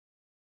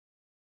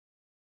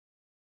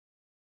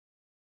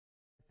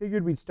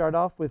figured we'd start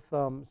off with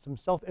some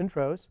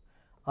self-intros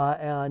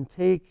and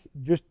take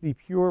just the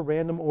pure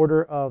random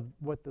order of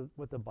what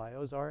the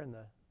bios are in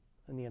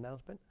the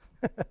announcement.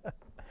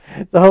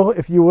 So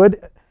if you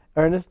would,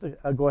 Ernest,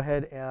 go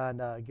ahead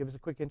and give us a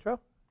quick intro.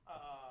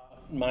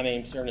 My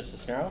name's Ernest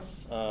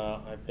Cisneros.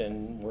 I've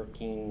been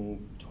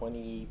working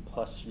 20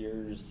 plus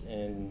years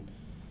in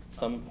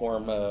some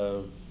form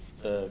of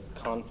the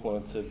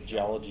confluence of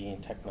geology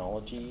and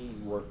technology.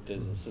 Worked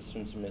as a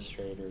systems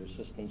administrator,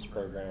 systems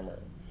programmer,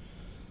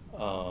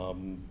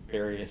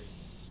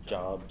 various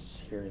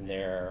jobs here and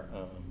there.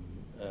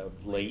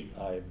 Of late,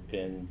 I've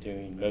been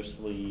doing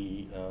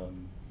mostly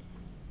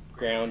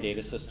ground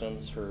data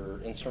systems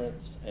for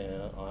instruments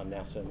on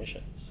NASA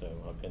missions. So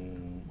I've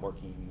been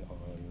working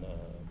on,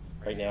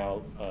 right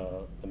now,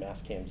 the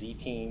MASTCAM-Z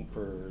team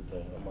for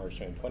the Mars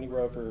 2020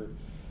 rover,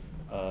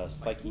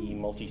 Psyche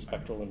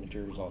multispectral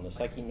imagers on the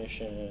Psyche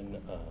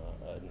mission,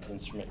 an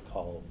instrument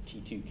called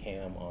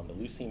T2CAM on the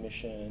LuCE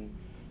mission,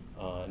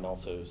 and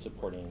also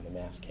supporting the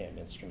MASTCAM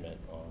instrument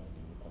on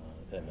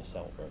the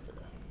MSL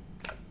rover.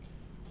 So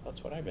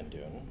that's what I've been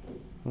doing.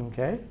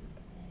 Okay.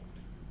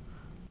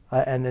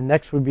 And then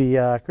next would be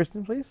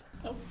Kristen, please.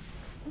 Oh.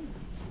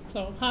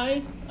 So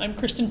hi, I'm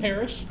Kristen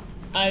Paris.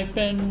 I've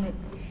been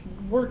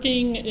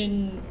working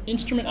in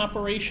instrument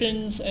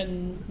operations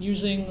and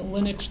using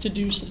Linux to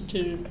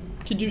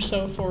do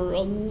so for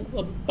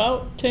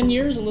about 10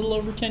 years, a little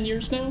over 10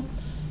 years now.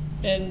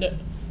 And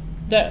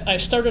that I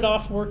started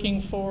off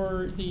working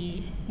for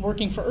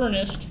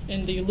Ernest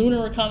in the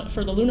Lunar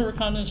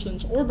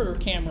Reconnaissance Orbiter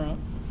camera,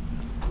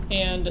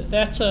 and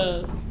that's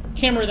a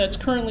camera that's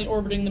currently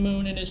orbiting the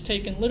moon and has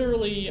taken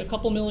literally a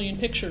couple million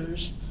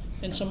pictures.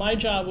 And so my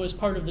job was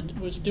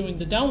was doing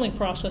the downlink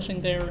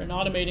processing there and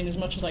automating as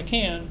much as I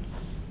can.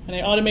 And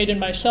I automated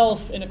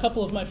myself and a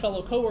couple of my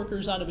fellow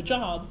coworkers out of a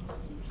job,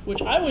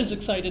 which I was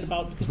excited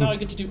about because now I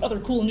get to do other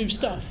cool new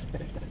stuff.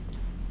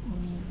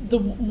 The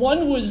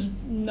one was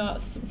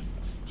not.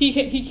 He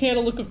had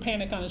a look of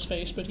panic on his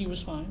face, but he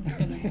was fine.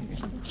 And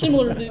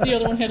similar, the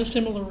other one had a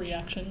similar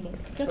reaction, but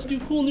I got to do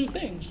cool new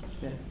things.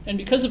 And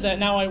because of that,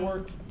 now I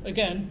work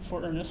again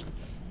for Ernest,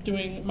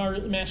 doing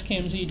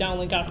MASTCAM-Z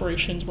downlink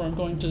operations, where I'm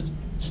going to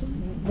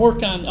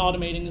work on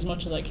automating as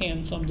much as I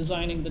can. So I'm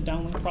designing the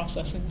downlink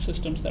processing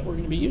systems that we're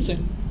going to be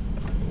using.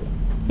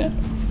 Yeah.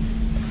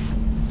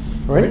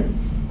 All right.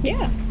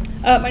 Yeah.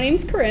 My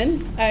name's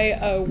Corinne.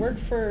 I work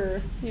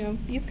for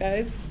these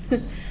guys.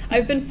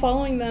 I've been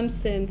following them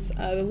since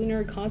the Lunar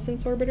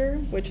Reconnaissance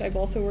Orbiter, which I've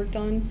also worked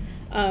on.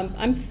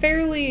 I'm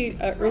fairly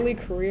early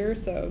career,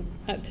 so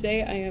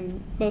today I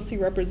am mostly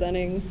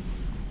representing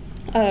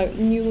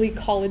newly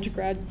college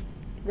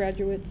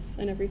graduates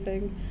and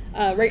everything.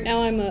 Right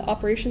now I'm an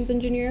operations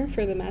engineer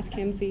for the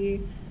MASTCAM-Z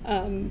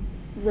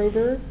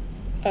rover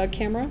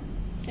camera,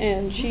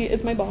 and she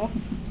is my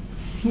boss.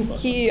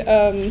 He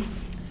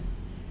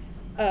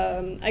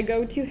I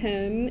go to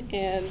him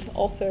and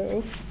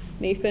also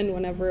Nathan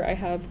whenever I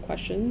have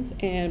questions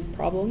and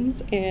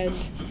problems, and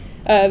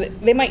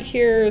they might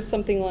hear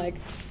something like,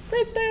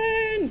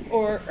 Kristen,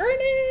 or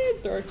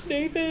Ernest, or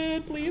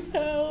Nathan, please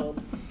help.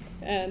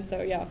 And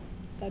so yeah,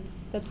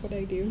 that's what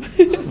I do.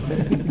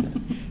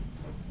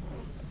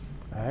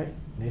 All right,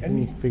 Nathan,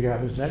 you figure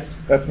out who's next?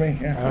 That's me,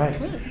 yeah. All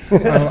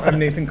right. I'm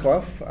Nathan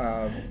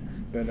Clough.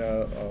 Been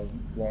a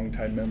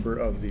longtime member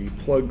of the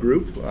Plug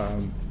group.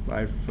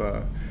 I've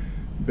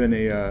been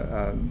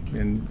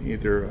in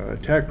either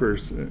tech or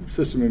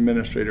system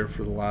administrator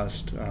for the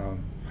last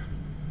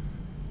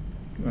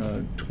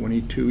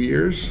 22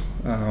 years.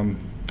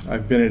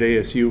 I've been at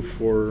ASU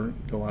for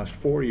the last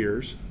 4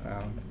 years,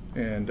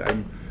 and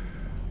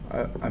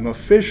I'm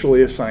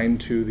officially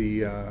assigned to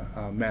the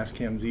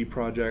MASTCAM-Z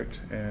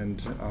project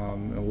and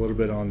a little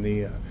bit on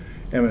the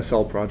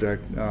MSL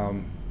project,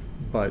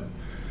 but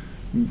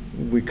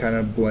we kind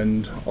of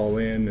blend all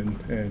in,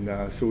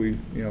 and so we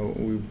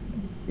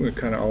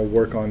kind of all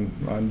work on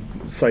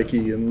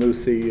Psyche and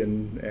LuCE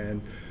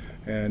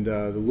and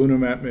the Lunar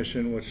Map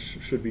mission, which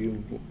should be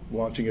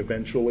launching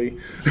eventually,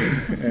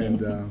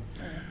 and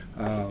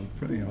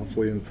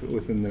hopefully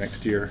within the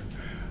next year.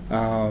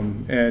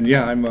 And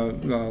yeah, I'm a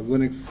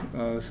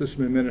Linux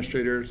system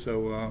administrator,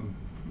 so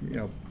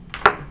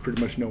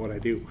pretty much know what I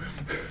do.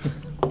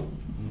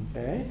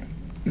 Okay.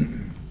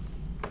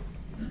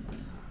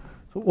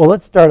 Well,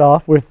 let's start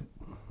off with,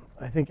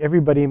 I think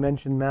everybody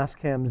mentioned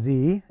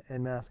MASTCAM-Z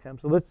and MASTCAM.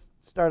 So let's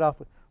start off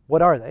with,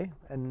 what are they,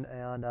 and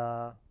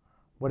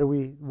what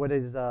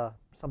is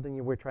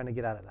something we're trying to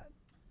get out of that?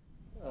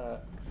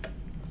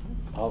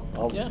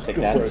 I'll take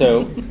that.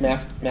 So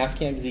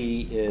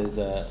MASTCAM-Z is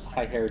a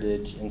high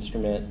heritage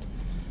instrument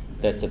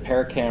that's a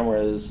pair of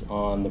cameras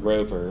on the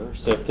rover.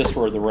 So if this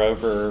were the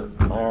rover,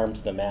 my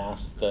arm's the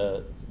mast,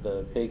 the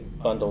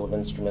big bundle of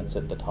instruments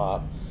at the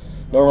top.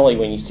 Normally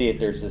when you see it,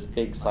 there's this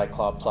big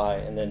cyclops eye,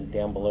 and then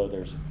down below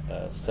there's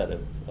a set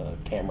of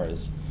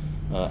cameras.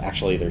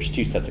 Actually, there's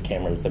two sets of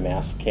cameras, the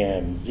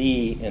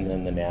MASTCAM-Z and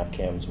then the nav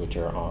cams, which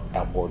are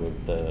outboard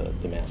of the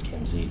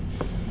MASTCAM-Z.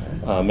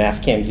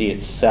 MASTCAM-Z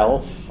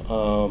itself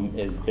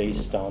is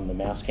based on the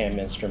MASTCAM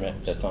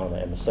instrument that's on the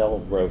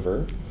MSL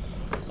rover.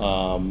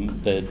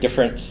 The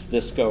difference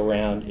this go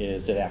around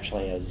is it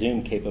actually has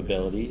zoom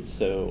capabilities.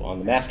 So on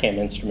the MASTCAM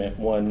instrument,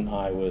 one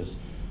eye was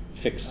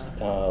fixed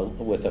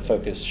with a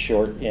focus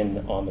short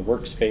in on the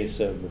workspace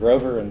of the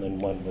rover, and then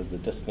one was the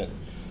distant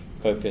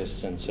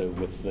focus. And so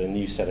with the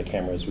new set of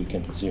cameras, we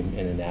can zoom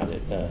in and out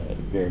at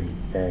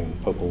varying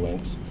focal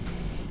lengths.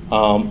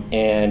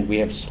 And we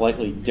have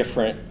slightly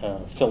different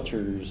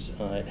filters.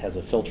 It has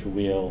a filter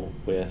wheel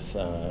with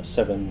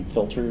 7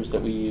 filters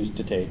that we use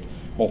to take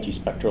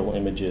multispectral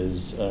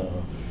images,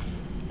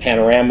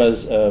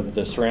 panoramas of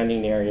the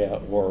surrounding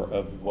area or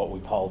of what we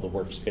call the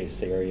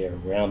workspace area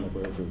around the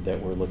rover that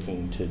we're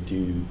looking to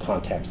do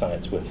contact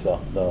science with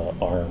the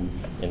ARM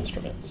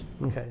instruments.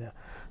 Okay, yeah.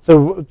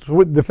 So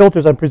with the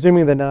filters, I'm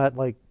presuming they're not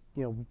like,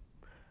 you know,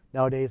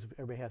 nowadays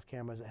everybody has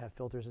cameras that have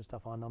filters and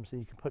stuff on them, so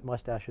you can put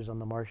mustaches on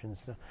the Martians.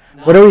 So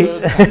what are we?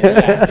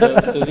 Yeah,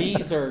 so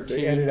these are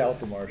They edit out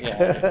the Martians.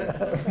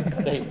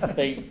 Yeah,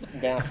 they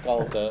mask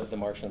all the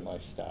Martian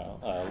life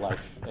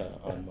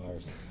on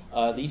Mars.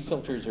 These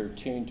filters are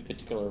tuned to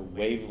particular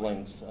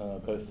wavelengths,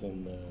 both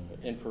in the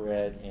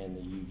infrared and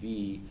the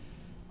UV,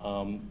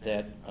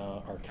 that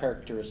are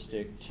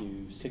characteristic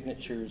to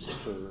signatures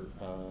for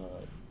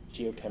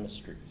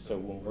geochemistry. So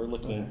when we're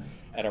looking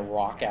at a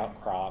rock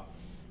outcrop,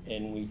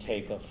 and we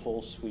take a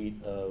full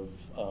suite of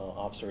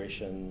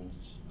observations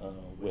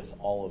with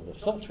all of the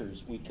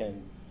filters, we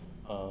can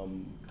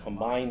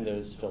combine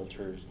those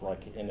filters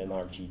like in an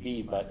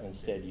RGB, but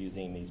instead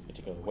using these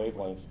particular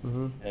wavelengths,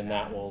 and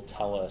that will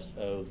tell us,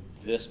 oh,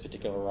 this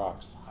particular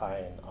rock's high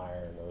in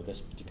iron, or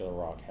this particular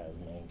rock has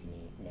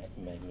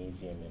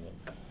magnesium in it.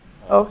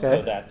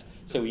 Okay.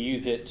 So we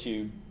use it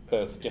to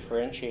both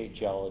differentiate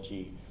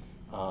geology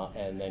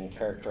and then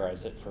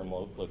characterize it from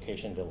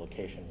location to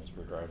location as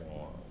we're driving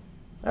along.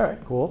 All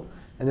right, cool.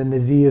 And then the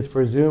Z is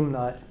for zoom,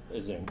 not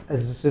Zoom.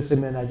 as a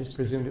SysAdmin. I just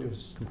presumed it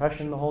was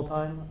compression the whole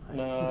time.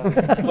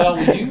 Well,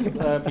 we do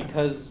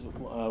because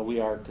we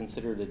are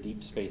considered a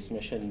deep space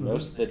mission.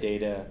 Most of the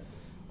data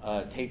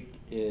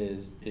the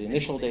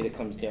initial data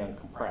comes down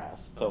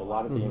compressed. So a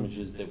lot of the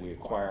images that we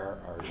acquire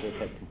are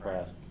JPEG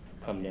compressed,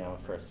 come down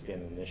for us to get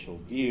an initial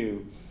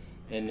view,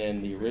 and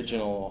then the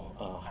original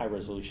high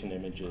resolution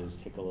images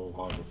take a little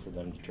longer for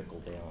them to trickle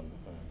down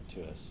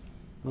to us.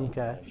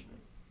 Okay.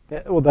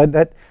 Yeah, well,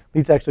 that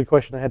leads to actually a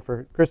question I had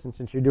for Kristen,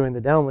 since you're doing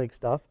the downlink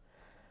stuff.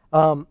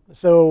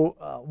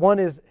 One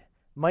is,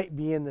 might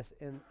be in this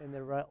in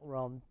the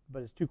realm,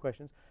 but it's 2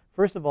 questions.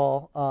 First of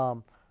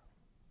all,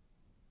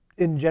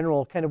 in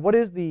general, kind of what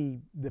is the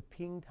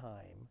ping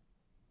time,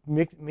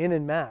 min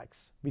and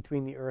max,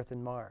 between the Earth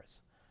and Mars?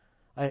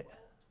 12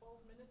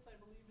 minutes, I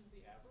believe, is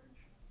the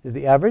average. Is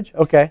the average?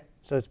 Okay,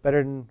 so it's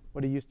better than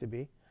what it used to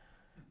be.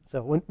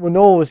 So when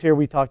Noel was here,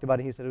 we talked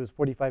about it. He said it was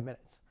 45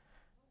 minutes.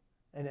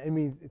 And I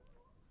mean,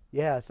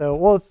 yeah.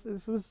 So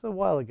this was a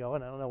while ago,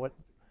 and I don't know what.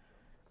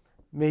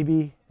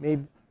 Maybe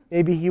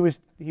he was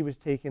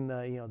taking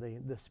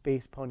the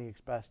Space Pony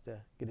Express to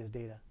get his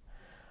data.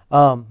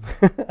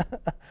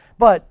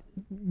 But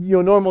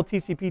normal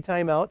TCP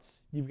timeouts,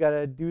 you've got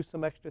to do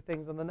some extra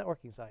things on the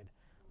networking side,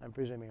 I'm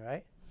presuming,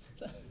 right?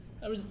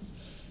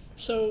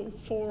 So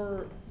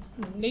for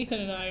Nathan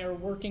and I are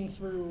working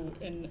through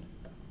an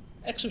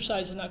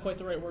exercise is not quite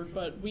the right word,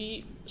 but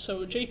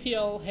so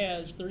JPL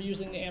they're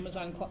using the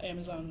Amazon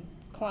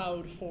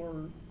cloud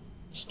for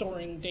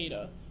storing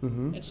data,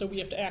 and so we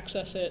have to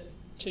access it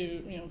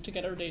to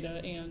get our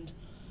data, and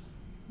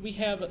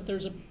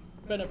there's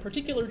been a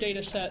particular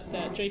data set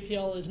that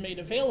JPL has made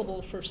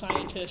available for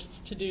scientists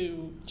to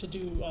do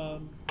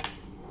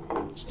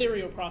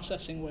stereo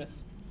processing with,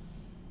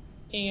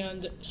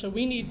 and so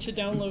we need to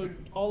download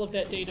all of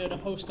that data to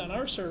host on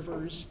our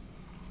servers.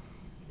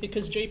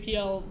 Because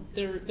JPL,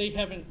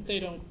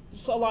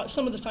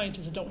 some of the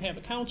scientists don't have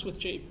accounts with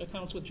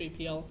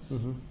JPL,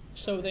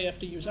 so they have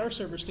to use our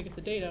servers to get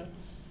the data.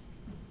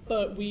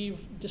 But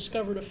we've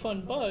discovered a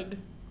fun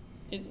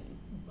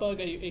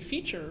a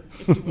feature,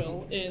 if you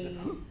will,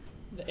 in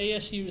the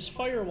ASU's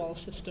firewall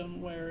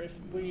system, where if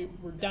we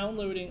were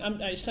downloading,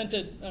 I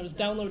was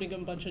downloading a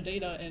bunch of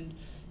data, and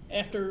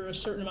after a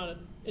certain amount of,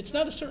 it's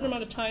not a certain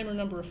amount of time or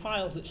number of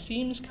files. It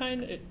seems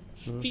it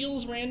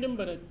feels random,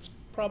 but it's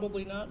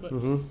probably not, but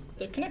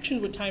the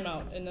connection would time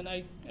out, and then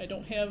I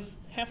don't have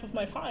half of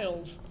my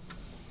files.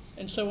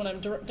 And so when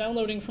I'm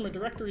downloading from a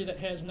directory that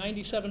has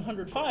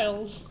 9,700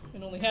 files,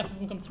 and only half of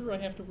them come through, I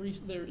have to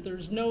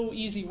there's no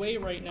easy way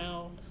right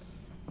now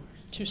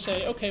to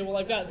say, okay, well,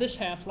 I've got this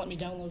half, let me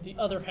download the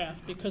other half,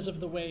 because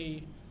of the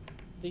way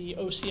the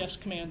OCS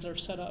commands are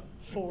set up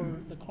for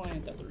the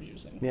client that they're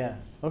using. Yeah,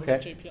 okay.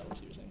 JPL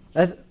is using.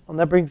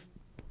 That brings,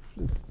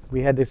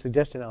 we had this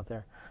suggestion out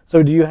there.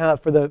 So do you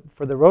have, for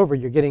the rover,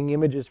 you're getting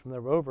images from the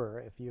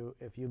rover if you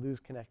lose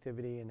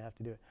connectivity and have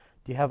to do it.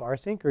 Do you have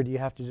rsync, or do you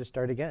have to just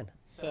start again?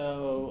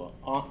 So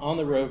on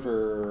the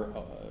rover,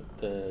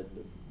 the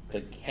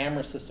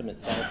camera system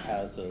itself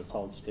has a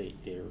solid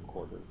state data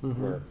recorder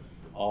where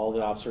all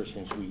the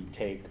observations we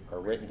take are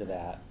written to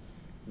that.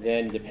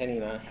 Then,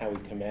 depending on how we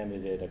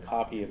commanded it, a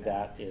copy of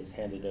that is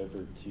handed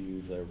over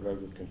to the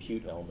rover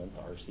compute element,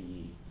 the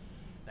RCE.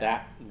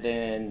 That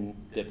then,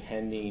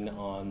 depending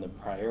on the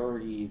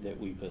priority that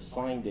we've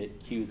assigned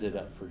it, queues it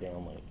up for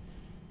downlink.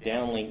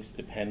 Downlink's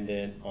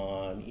dependent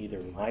on either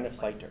line of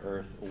sight to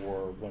Earth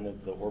or one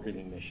of the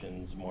orbiting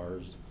missions,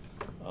 Mars,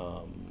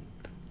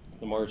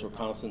 the Mars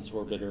Reconnaissance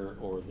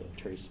Orbiter or the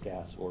Trace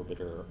Gas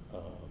Orbiter,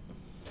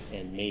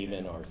 and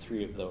MAVEN are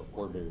three of the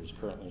orbiters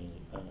currently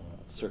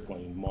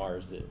circling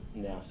Mars that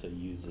NASA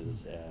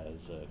uses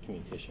as a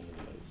communication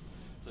device.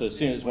 So as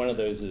soon as one of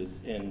those is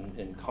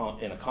in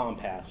a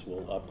compass,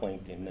 we'll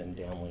uplink and then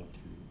downlink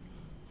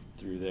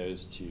through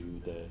those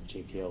to the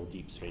JPL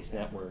Deep Space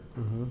Network,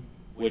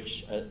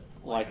 which,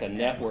 like a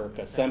network,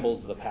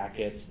 assembles the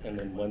packets, and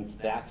then once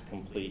that's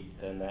complete,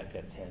 then that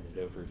gets handed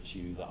over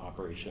to the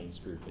operations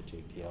group at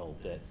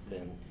JPL that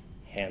then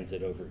hands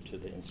it over to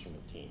the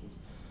instrument teams.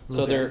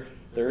 So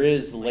there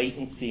is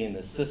latency in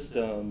the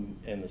system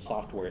and the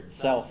software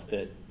itself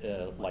that,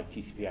 like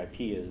TCP/IP,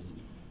 is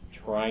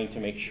trying to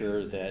make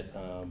sure that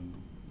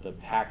the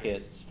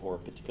packets for a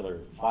particular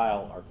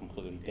file are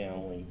completely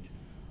downlinked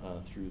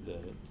through the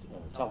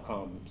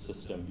telecom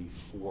system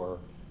before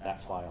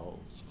that file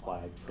is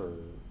flagged for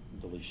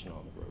deletion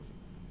on the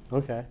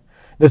rover. Okay.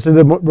 So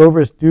the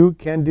rovers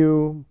can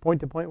do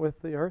point-to-point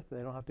with the Earth?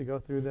 They don't have to go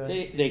through the...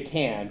 They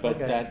can, but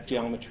okay. that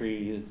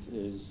geometry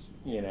is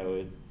you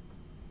know,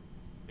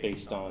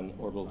 based on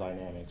orbital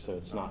dynamics, so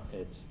it's not,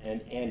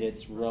 and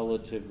it's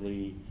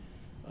relatively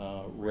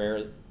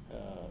rare.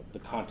 The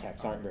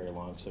contacts aren't very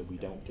long, so we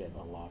don't get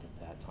a lot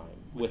at that time.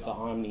 With the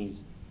omnis,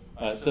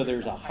 so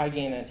there's a high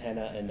gain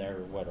antenna, and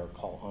they're what are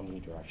called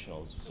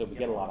omnidirectionals. So we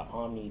get a lot of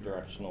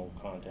omnidirectional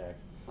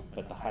contacts,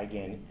 but the high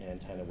gain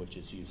antenna, which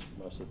is used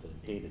for most of the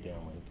data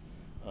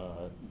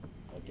downlink,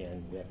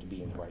 again, we have to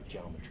be in the right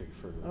geometry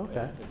for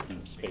a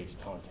deep space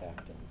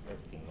contact and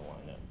everything to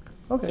line up.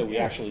 Okay. So we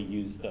actually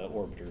use the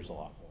orbiters a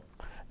lot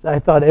more. So I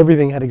thought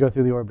everything had to go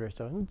through the orbiter.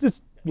 So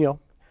just, you know,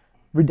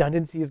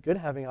 redundancy is good,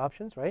 having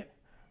options, right?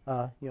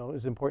 You know, it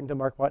was important to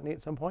Mark Watney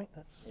at some point.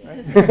 That's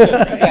right.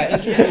 Yeah,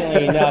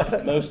 interestingly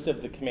enough, most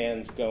of the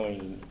commands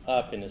going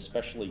up, and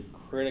especially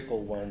critical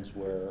ones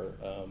where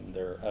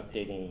they're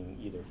updating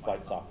either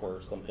flight software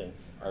or something,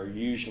 are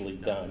usually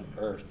done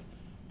Earth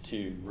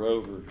to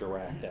rover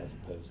direct as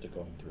opposed to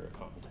going through a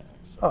contact.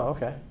 So. Oh,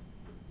 okay.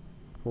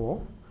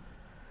 Cool.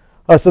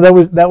 So that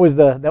was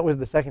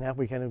the second half.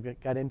 We kind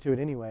of got into it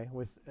anyway.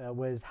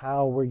 Was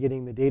how we're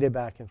getting the data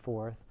back and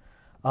forth,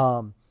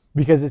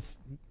 because it's,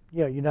 you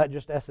know, you're not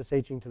just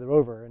SSHing to the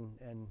rover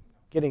and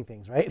getting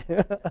things, right?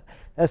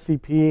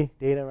 SCP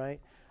data, right?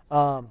 You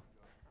know,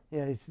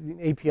 it's an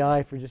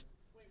API for just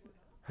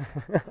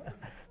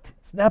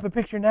snap a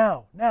picture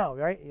now,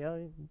 right? You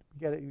know,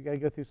 you gotta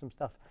go through some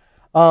stuff.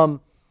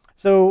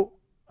 So,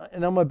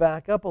 and I'm gonna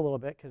back up a little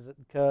bit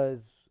because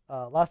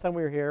last time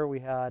we were here, we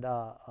had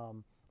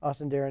us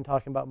and Darren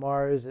talking about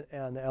Mars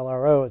and the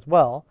LRO as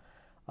well,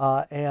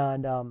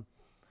 and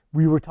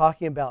we were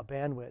talking about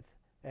bandwidth,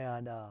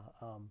 and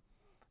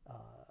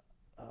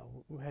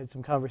we had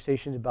some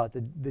conversations about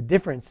the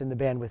difference in the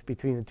bandwidth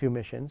between the two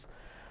missions.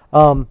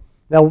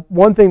 Now,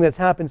 one thing that's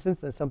happened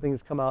since then, something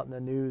that's come out in the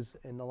news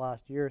in the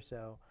last year or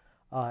so,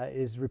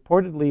 is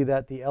reportedly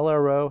that the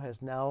LRO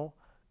has now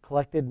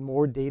collected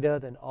more data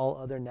than all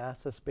other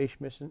NASA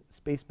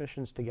space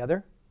missions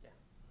together.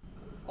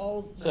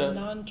 All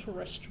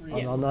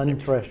non-terrestrial. All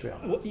non-terrestrial.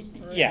 Well,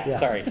 yeah,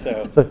 sorry.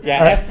 So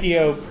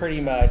SDO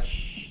pretty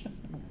much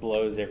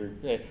blows every...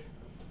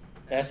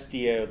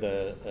 SDO,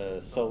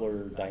 the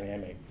Solar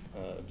Dynamic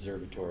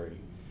Observatory,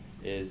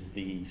 is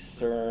the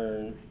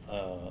CERN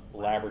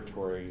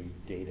laboratory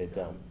data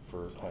dump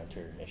for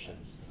planetary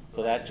missions.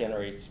 So that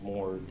generates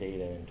more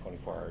data in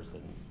 24 hours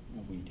than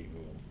we do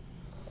in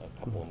a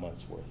couple of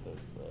months worth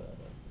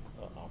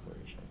of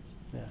operations.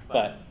 Yeah.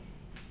 But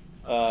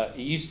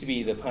it used to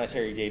be the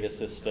planetary data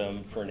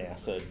system for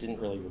NASA didn't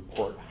really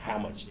report how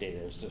much data.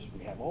 It's just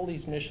we have all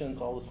these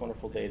missions, all this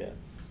wonderful data.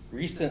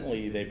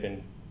 Recently,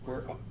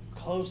 we're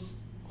close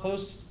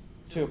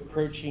to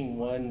approaching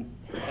 1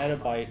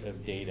 petabyte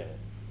of data.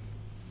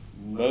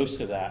 Most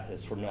of that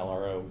is from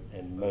LRO,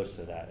 and most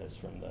of that is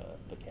from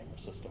the camera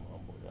system on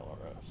board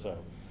LRO. So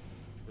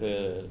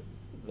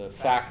the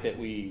fact that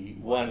we,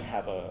 one,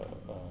 have a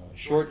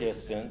short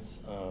distance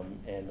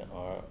and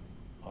are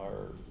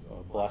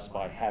blessed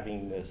by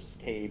having this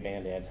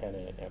Ka-band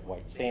antenna at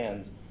White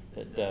Sands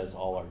that does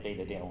all our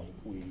data downlink,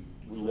 we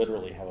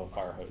literally have a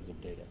fire hose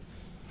of data.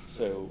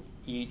 So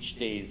each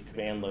day's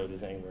command load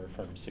is anywhere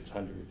from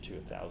 600 to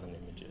 1,000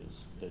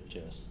 images that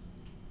just,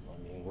 I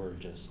mean, we're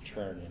just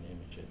churning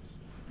images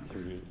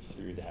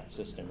through that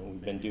system. And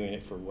we've been doing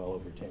it for well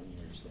over 10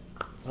 years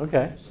now.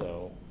 Okay.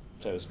 So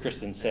as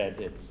Kristen said,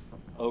 it's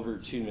over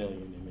 2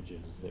 million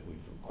images that we've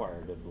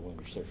acquired of the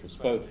lunar surface,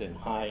 both in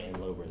high and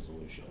low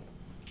resolution.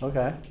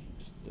 Okay.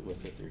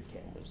 With the 3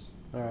 cameras.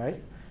 All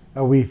right.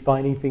 Are we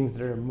finding things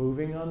that are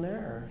moving on there,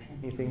 or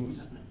anything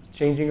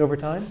changing over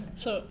time?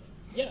 So,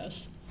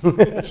 yes.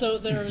 So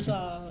there's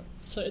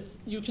so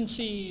you can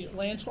see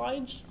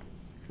landslides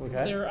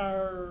Okay. There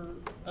are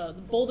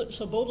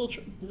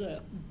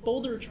the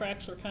boulder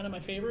tracks are kind of my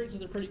favorite because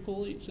they're pretty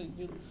cool. So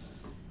you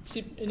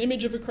see an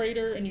image of a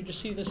crater and you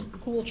just see this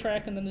cool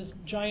track and then this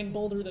giant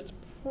boulder that's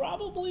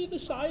probably the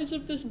size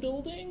of this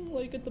building,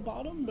 like at the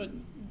bottom, but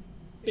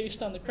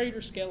based on the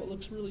crater scale, it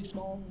looks really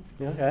small.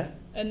 Okay.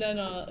 And then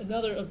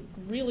another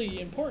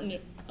really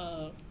important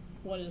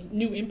one is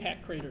new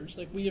impact craters.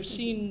 Like we have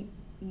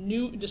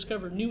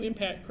discovered new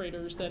impact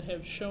craters that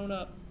have shown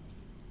up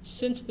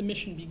since the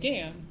mission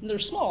began. And they're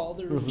small,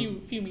 they're a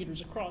few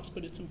meters across,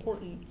 but it's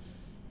important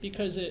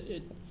because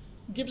it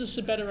gives us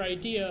a better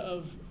idea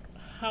of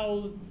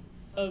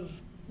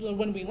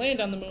when we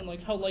land on the moon,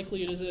 like how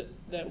likely is it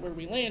that where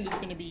we land is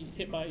going to be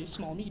hit by a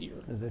small meteor.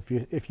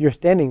 If you're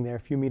standing there a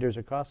few meters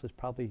across, it's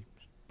probably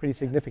pretty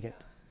significant.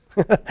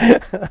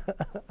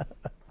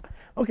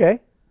 Okay,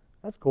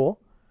 that's cool.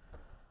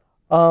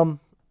 So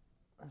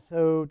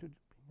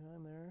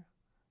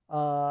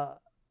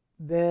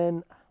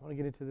then I want to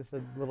get into this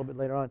a little bit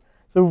later on.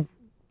 So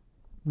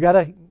we got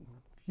a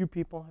few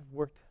people have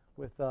worked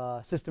with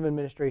system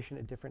administration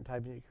at different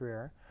times in your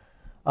career.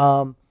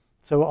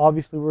 So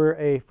obviously we're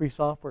a free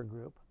software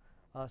group.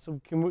 So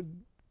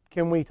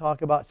can we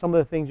talk about some of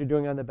the things you're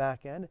doing on the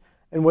back end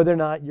and whether or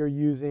not you're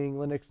using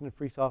Linux and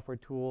free software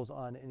tools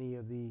on any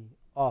of the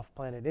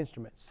off-planet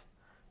instruments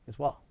as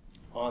well?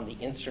 On the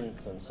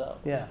instruments themselves?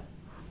 Yeah.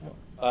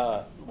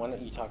 Why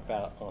don't you talk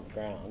about on the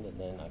ground, and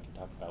then I can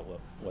talk about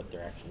what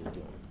they're actually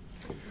doing.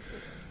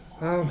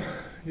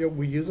 Yeah,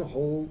 we use a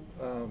whole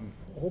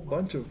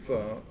bunch of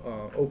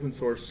open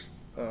source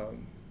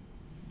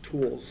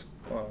tools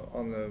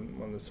on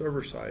the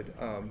server side.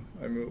 I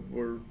mean,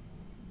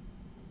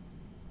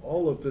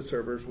 all of the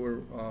servers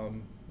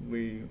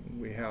we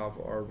have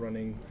are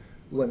running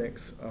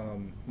Linux,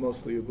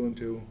 mostly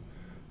Ubuntu,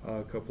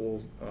 a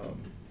couple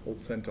old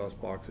CentOS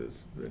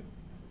boxes that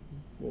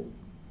will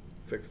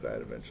fix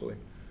that eventually.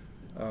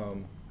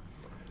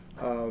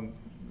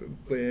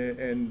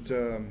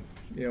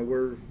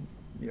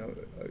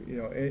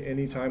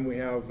 Anytime we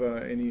have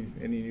any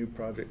new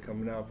project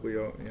coming up,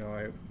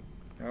 I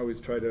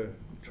always try to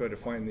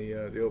find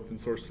the open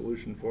source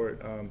solution for it.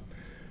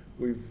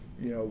 We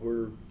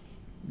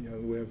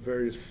have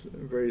various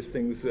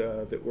things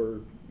that we're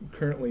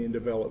currently in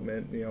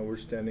development. We're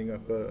standing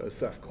up a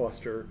Ceph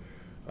cluster.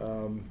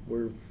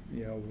 We're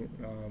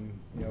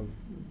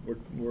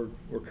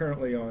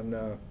currently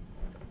on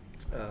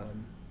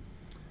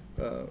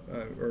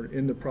or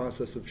in the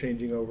process of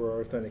changing over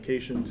our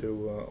authentication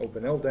to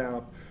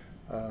OpenLDAP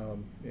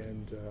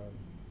and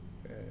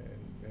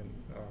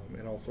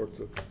all sorts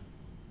of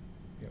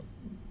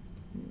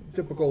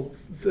typical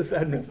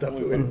sysadmin stuff.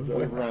 We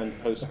run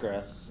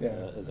Postgres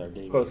as our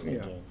database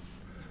engine.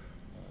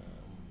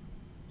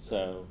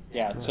 So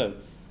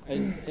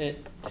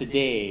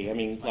today, I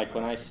mean, like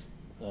when I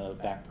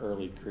back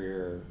early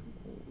career,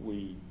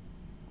 when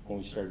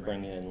we started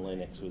bringing in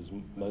Linux, was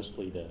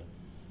mostly to,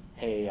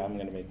 hey, I'm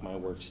going to make my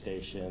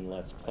workstation,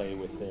 let's play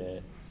with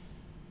it.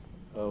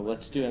 Oh,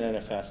 let's do an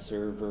NFS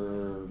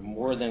server,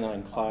 more than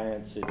on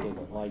clients, it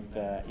doesn't like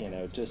that,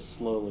 just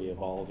slowly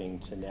evolving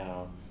to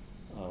now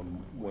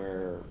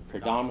where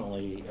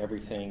predominantly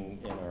everything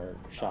in our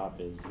shop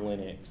is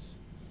Linux.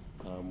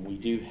 We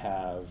do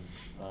have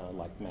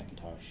like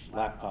Macintosh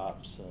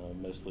laptops,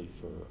 mostly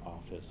for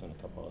Office and a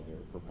couple other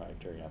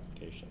proprietary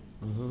applications,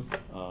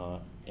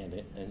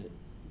 and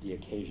the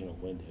occasional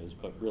Windows,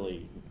 but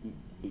really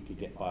we could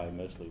get by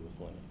mostly with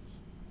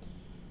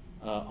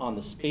Linux. On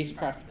the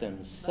spacecraft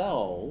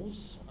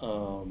themselves,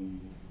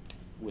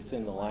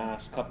 within the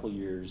last couple of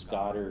years,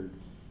 Goddard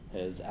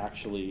has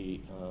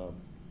actually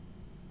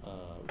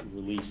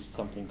released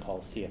something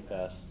called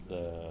CFS,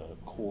 the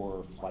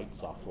Core Flight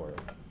Software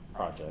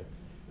Project.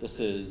 This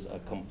is a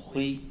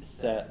complete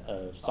set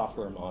of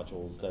software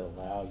modules that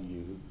allow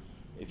you,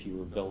 if you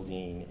were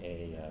building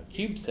a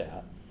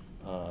CubeSat,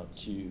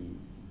 to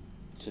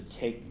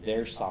take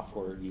their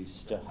software. You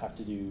still have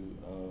to do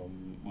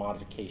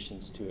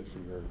modifications to it for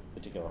your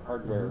particular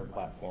hardware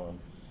platform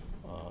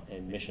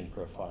and mission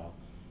profile,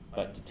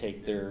 but to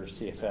take their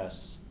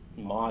CFS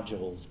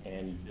modules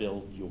and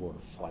build your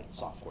flight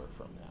software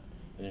from that.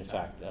 And in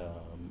fact, a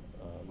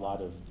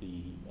lot of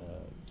the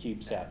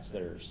CubeSats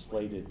that are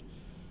slated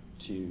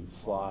to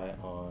fly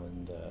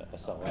on the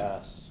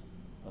SLS,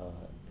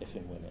 if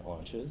and when it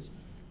launches,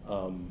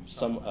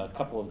 a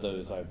couple of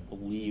those I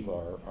believe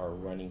are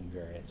running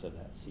variants of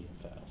that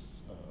CFS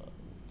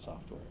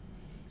software.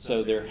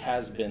 So there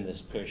has been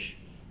this push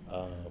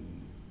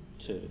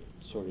to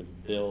sort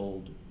of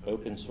build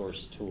open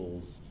source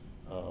tools,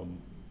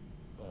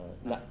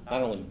 not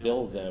only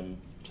build them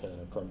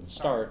from the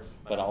start,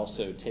 but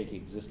also take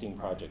existing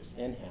projects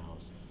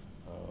in-house.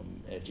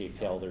 At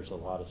JPL, there's a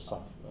lot of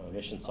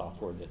mission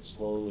software that's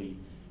slowly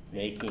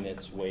making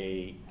its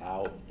way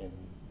out and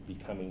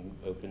becoming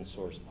open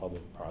source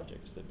public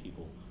projects that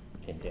people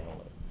can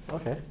download.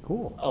 Okay,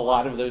 cool. A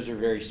lot of those are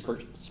very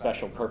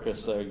special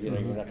purpose, so you're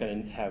not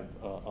going to have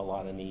a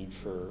lot of need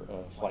for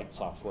flight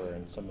software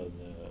and some of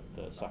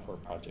the software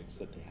projects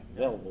that they have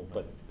available,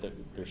 but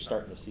they're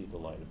starting to see the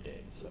light of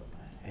day. So.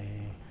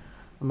 Hey,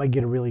 I might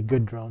get a really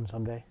good drone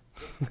someday.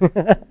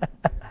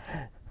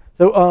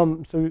 So,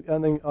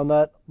 and then on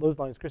those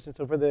lines, Kristen,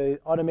 so for the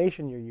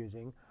automation you're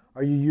using,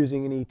 are you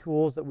using any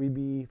tools that we'd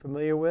be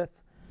familiar with?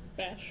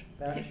 Bash.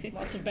 Bash?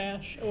 Lots of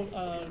Bash.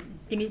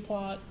 GNU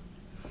plot.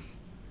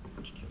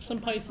 Some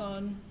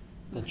Python.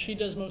 She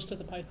does most of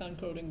the Python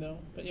coding though,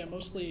 but yeah,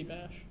 mostly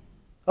Bash.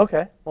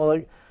 Okay.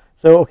 Well,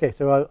 so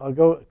I'll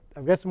go.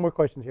 I've got some more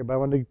questions here, but I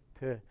wanted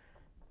to.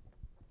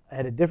 I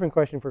had a different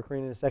question for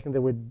Corinne in a second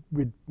that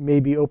would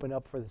maybe open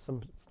up for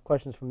some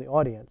questions from the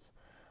audience.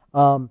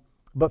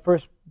 But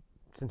first,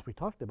 since we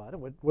talked about it,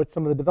 what's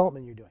some of the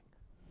development you're doing?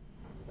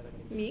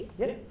 Me?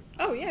 Yeah.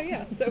 Oh,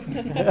 yeah.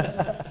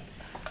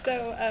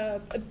 So,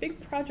 a big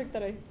project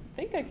that I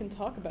think I can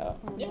talk about.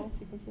 Yeah.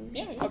 Sequences.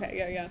 Yeah. Okay,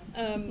 yeah.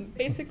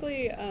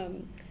 Basically,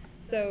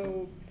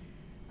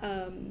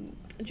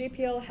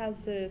 JPL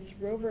has this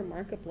rover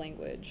markup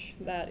language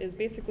that is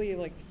basically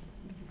like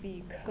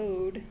the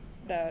code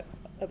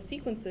of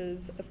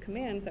sequences of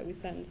commands that we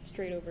send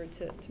straight over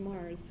to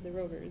Mars, to the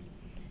rovers.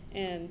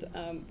 And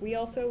we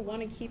also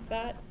want to keep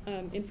that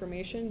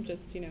information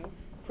just,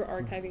 for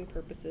archiving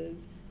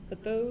purposes.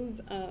 But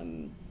those,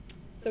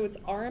 so it's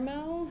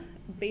RML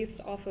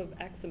based off of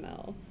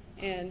XML.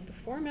 And the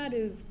format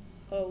is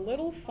a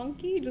little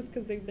funky just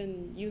because they've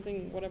been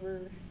using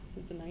whatever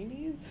since the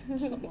 90s.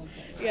 Something like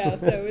that. Yeah,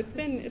 so it's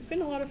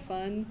been a lot of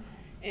fun.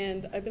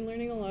 And I've been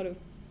learning a lot of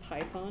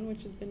Python,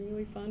 which has been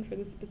really fun for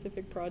this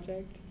specific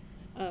project.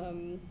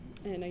 And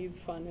I use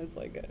fun as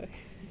like a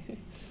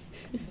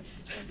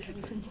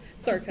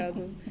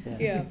sarcasm.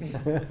 Yeah.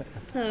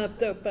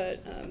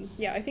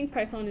 Yeah, I think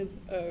Python is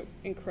an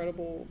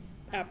incredible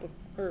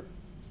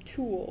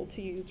tool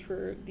to use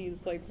for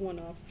these like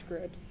one-off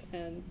scripts,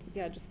 and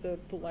yeah, just the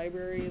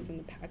libraries and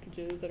the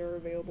packages that are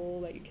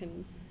available that you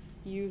can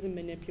use and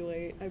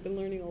manipulate. I've been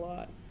learning a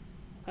lot,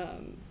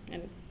 and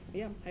it's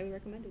highly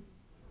recommended.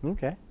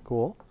 Okay,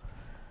 cool.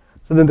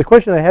 So then the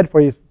question I had for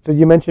you, so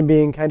you mentioned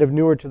being kind of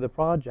newer to the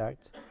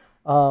project.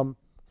 So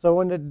I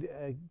wanted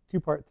two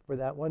parts for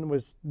that. One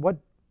was what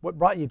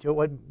brought you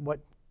to it, what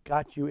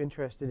got you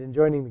interested in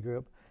joining the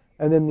group,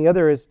 and then the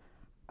other is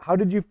how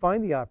did you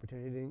find the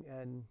opportunity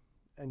and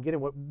get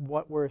it?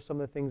 What were some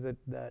of the things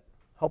that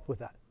helped with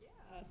that?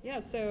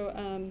 So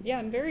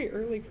I'm very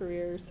early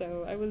career.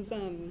 So I was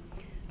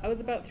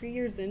about 3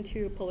 years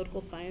into a political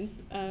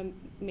science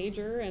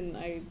major, and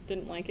I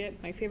didn't like it.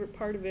 My favorite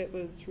part of it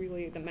was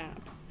really the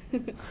maps.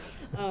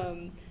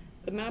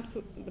 The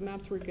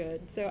maps were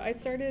good. So I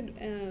started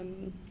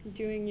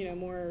doing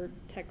more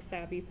tech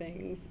savvy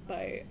things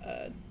by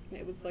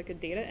it was like a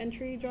data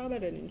entry job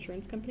at an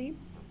insurance company.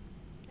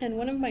 And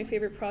one of my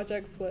favorite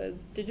projects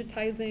was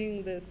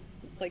digitizing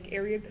this like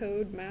area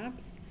code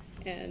maps.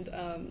 And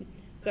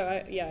so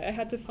I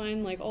had to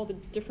find like all the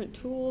different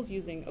tools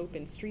using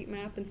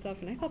OpenStreetMap and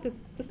stuff. And I thought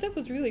this stuff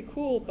was really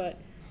cool, but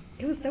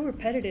it was so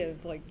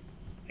repetitive. Like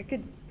I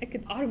could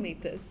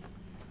automate this.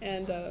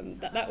 And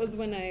that was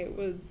when I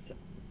was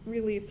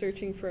really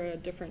searching for a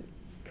different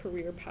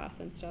career path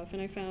and stuff.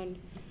 And I found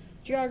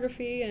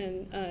geography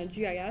and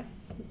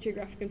GIS,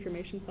 Geographic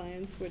Information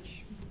Science,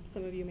 which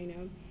some of you may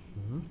know.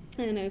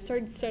 Mm-hmm. And I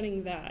started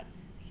studying that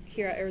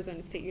here at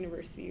Arizona State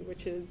University,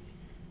 which is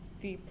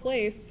the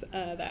place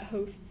that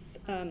hosts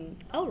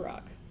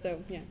LROC,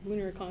 so yeah,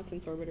 Lunar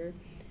Reconnaissance Orbiter.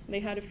 And they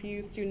had a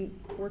few student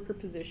worker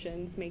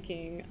positions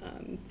making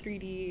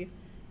 3D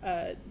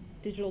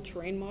digital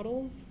terrain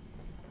models,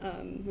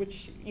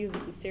 which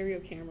uses the stereo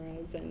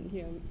cameras and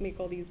make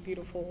all these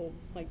beautiful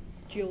like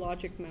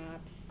geologic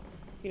maps,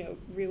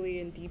 really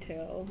in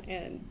detail.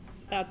 And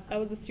that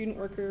was a student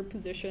worker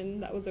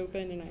position that was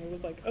open, and I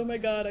was like, oh my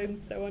god, I'm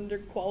so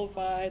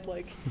underqualified.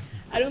 Like,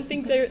 I don't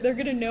think they're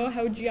gonna know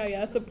how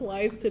GIS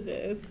applies to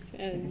this.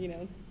 And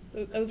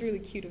that was really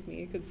cute of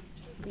me because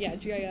yeah,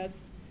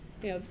 GIS,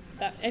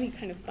 that any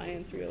kind of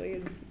science really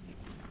is,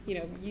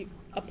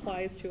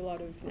 applies to a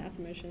lot of NASA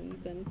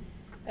missions. And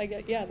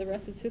the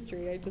rest is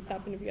history. I just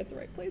happened to be at the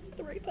right place at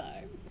the right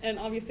time. And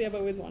obviously I've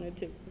always wanted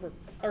to work,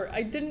 or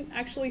I didn't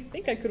actually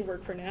think I could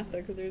work for NASA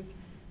because there's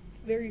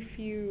very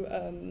few,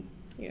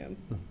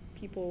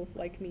 people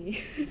like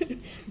me,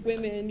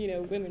 women,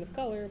 women of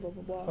color, blah,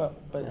 blah, blah.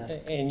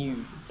 Well, and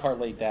you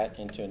parlayed that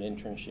into an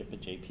internship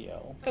at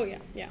JPL. Oh, yeah.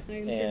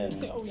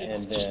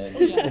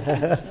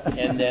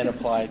 And then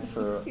applied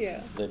for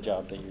the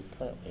job that you're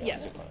currently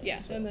Yes,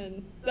 occupying, so. And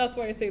then that's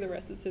why I say the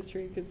rest is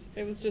history, because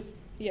it was just,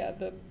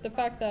 the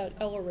fact that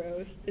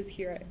LRO is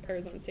here at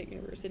Arizona State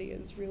University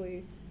is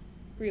really,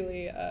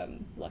 really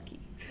lucky.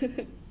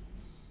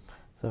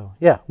 So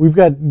yeah, we've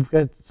got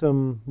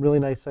some really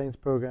nice science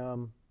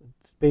program,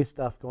 space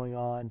stuff going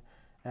on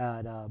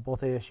at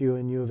both ASU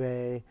and U of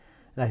A,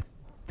 and I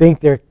think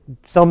they're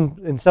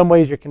in some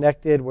ways you're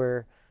connected,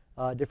 where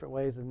different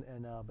ways,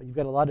 but you've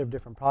got a lot of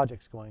different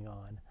projects going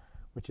on,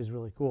 which is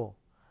really cool.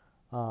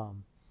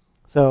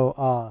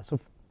 So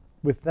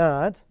with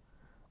that,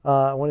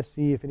 I want to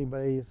see if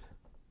anybody's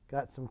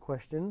got some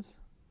questions.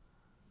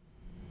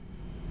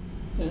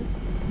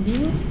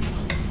 You?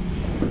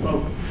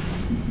 Well,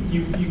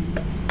 you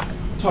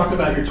talk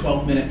about your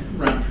 12-minute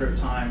round trip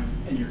time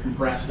and your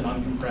compressed and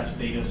uncompressed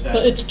data sets.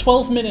 But it's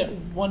 12-minute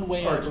one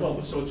way. Or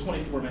 12, so a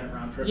 24-minute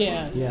round trip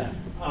Yeah. time. Yeah.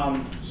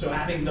 So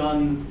having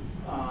done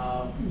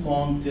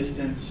long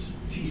distance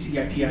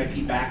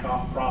TCP/IP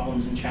back-off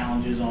problems and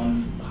challenges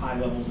on high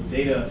levels of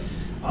data,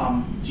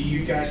 do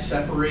you guys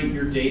separate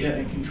your data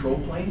and control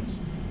planes?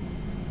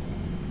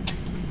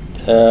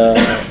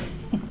 And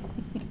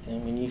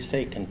when you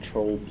say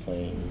control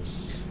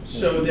planes,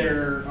 so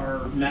there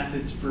are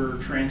methods for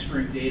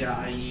transferring data,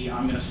 i.e.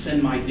 I'm going to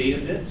send my data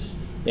bits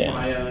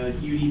via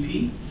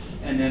UDP,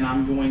 and then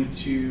I'm going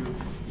to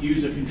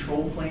use a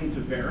control plane to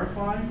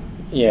verify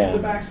the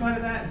backside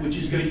of that, which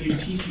is going to use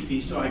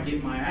TCP, so I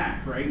get my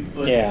ACK, right?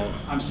 But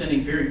I'm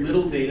sending very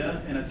little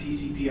data in a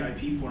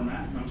TCP/IP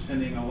format, and I'm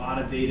sending a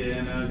lot of data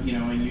in a a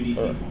UDP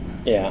format.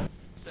 Yeah.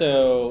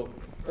 So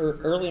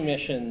early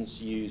missions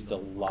used a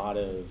lot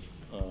of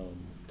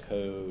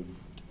code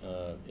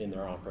in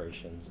their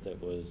operations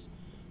that was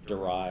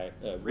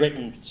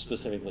written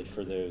specifically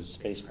for those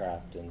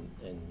spacecraft and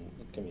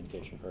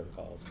communication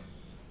protocols.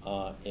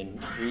 In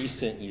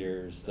recent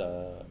years,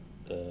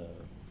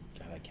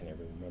 I can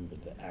never remember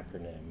the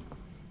acronym,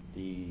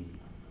 the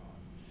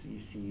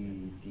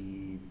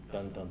CCD,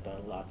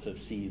 lots of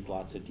C's,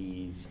 lots of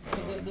D's.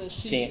 The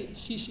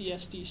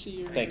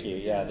CCSDC. Thank you,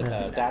 yeah,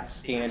 that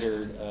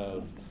standard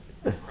of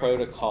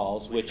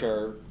protocols, which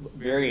are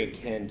very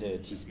akin to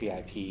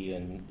TCP/IP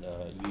and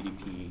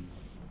UDP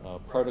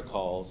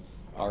protocols,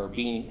 are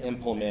being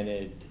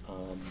implemented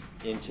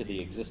into the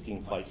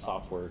existing flight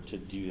software to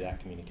do that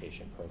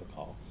communication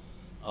protocol.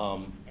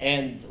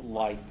 And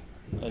like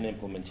an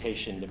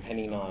implementation,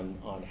 depending on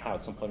how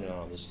it's implemented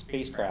on the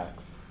spacecraft,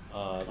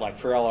 like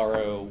for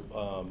LRO,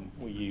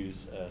 we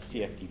use a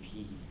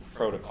CFDP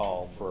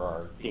protocol for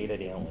our data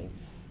downlink,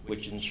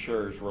 which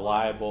ensures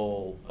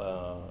reliable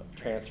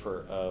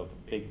transfer of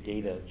big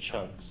data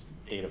chunks,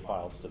 data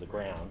files to the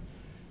ground.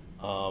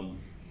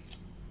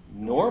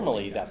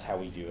 Normally, that's how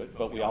we do it,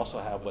 but we also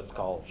have what's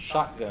called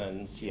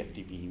shotgun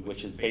CFDP,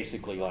 which is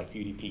basically like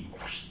UDP.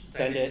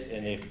 Send it,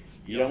 and if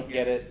you don't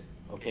get it,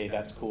 okay,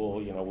 that's cool,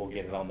 we'll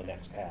get it on the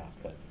next pass,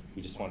 but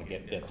we just want to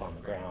get bits on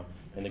the ground.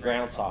 And the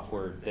ground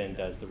software then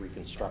does the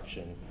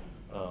reconstruction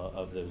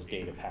of those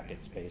data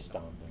packets based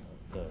on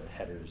the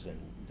headers and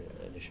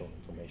the initial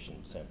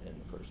information sent in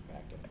the first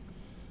packet.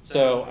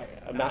 So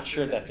I'm not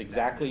sure that's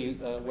exactly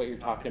what you're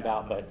talking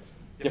about, but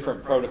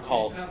different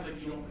protocols. It sounds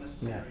like you don't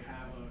necessarily have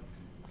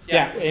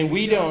and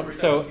we don't,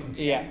 so, build it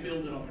on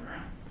the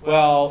ground.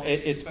 Well,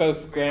 it's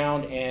both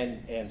ground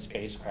and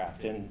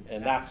spacecraft,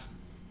 and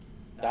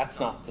that's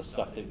not the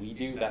stuff that we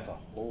do. That's a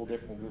whole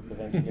different group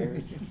of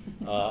engineers.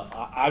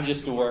 I'm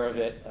just aware of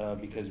it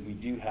because we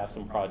do have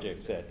some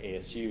projects at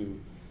ASU,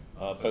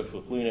 both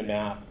with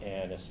LunaMap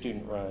and a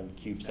student-run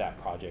CubeSat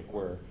project,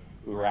 where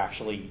we were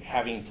actually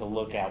having to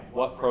look at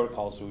what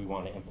protocols do we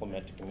want to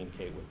implement to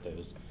communicate with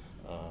those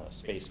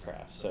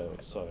spacecraft. So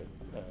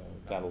I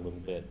got a little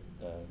bit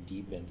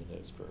deep into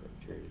those for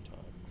a period of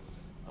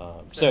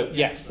time. So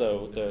yes,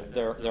 so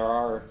there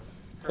are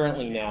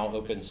currently now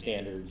open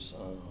standards,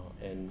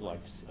 and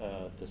like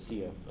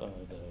the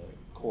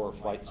core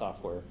flight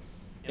software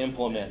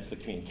implements the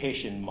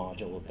communication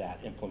module of that,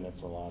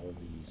 implements a lot of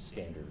these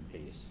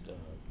standard-based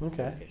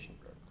communication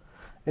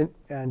protocols.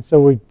 And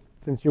so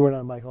since you weren't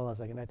on mic, hold on a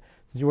second.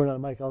 Since you weren't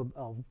on mic,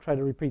 I'll try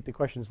to repeat the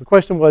questions. The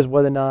question was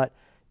whether or not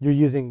you're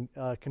using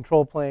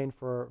control plane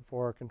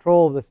for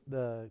control of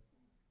the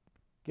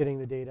getting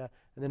the data,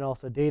 and then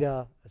also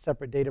a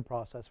separate data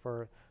process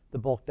for the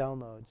bulk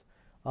downloads.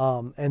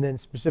 And then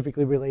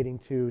specifically relating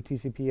to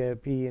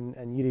TCP/IP and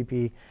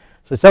UDP.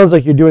 So it sounds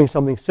like you're doing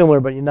something similar,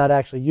 but you're not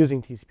actually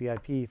using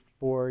TCP/IP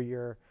for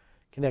your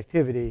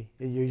connectivity.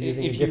 You're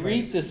using if you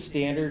read the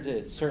standard,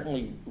 it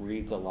certainly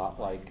reads a lot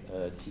like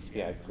a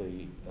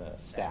TCP/IP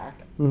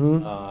stack.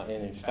 And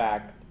in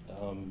fact,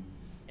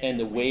 and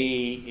the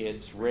way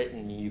it's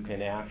written, you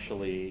can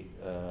actually,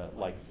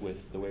 like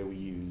with the way we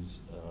use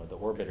the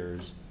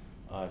orbiters,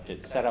 if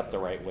it's set up the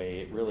right way,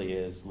 it really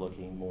is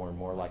looking more and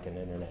more like an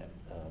internet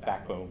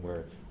backbone,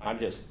 where I'm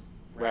just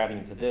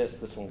routing to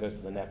this one goes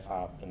to the next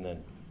hop, and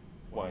then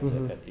winds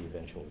up at the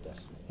eventual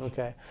destination.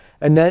 Okay,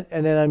 and then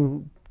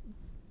I'm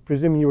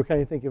presuming you were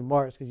kind of thinking of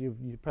Mars because you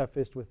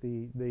prefaced with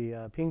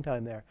the ping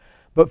time there,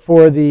 but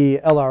for the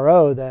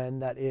LRO, then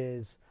that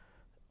is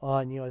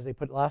on, as they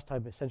put it last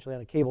time, essentially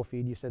on a cable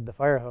feed. You said the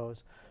fire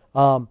hose.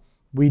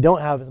 We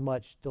don't have as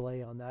much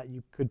delay on that.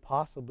 You could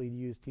possibly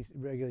use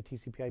regular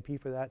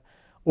TCP/IP for that,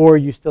 or are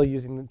you still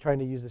trying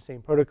to use the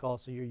same protocol,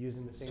 so you're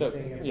using the same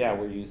thing? Yeah,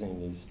 we're using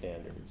these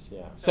standards,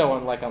 yeah. So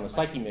on the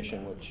Psyche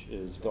mission, which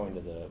is going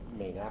to the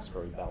main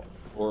asteroid belt,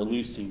 or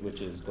Lucy, which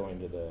is going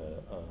to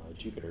the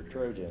Jupiter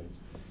Trojans,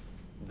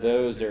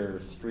 those are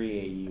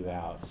 3 AU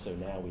out, so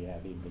now we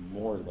have even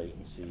more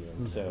latency,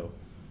 and so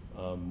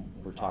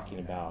we're talking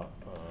about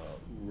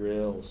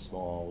real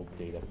small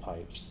data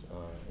pipes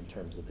in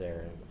terms of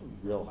their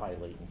real high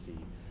latency.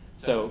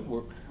 So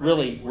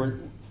we're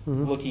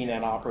looking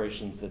at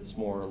operations that's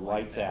more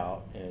lights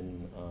out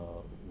and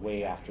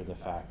way after the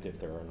fact if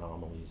there are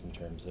anomalies in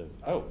terms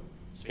of,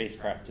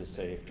 spacecraft is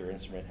saved or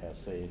instrument has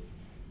saved.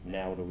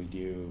 Now what do we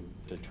do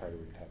to try to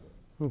recover?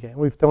 Okay,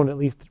 we've thrown at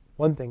least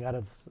one thing out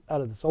of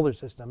the solar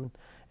system, and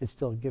it's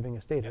still giving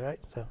us data, right?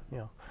 So, you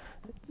know,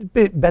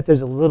 bet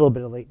there's a little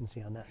bit of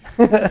latency on that.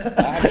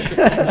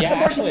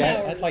 Actually,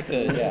 I'd like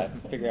to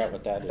figure out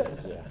what that is.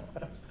 Yeah.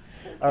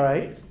 All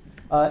right.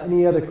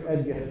 Any other?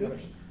 Ed, you had a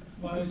question?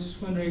 Well, I was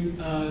just wondering,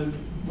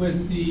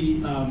 with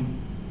the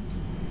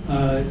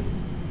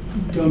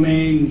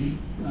domain,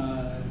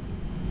 I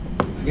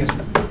guess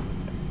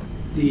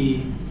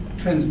the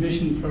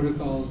transmission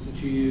protocols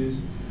that you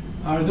use,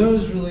 are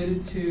those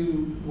related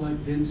to what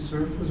Vince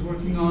Cerf was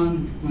working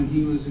on when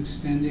he was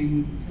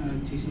extending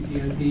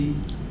TCP/IP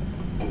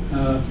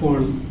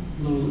for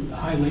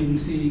high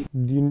latency?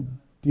 Do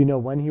you know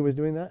when he was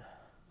doing that?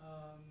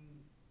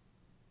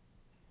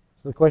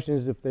 So the question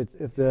is if the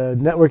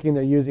networking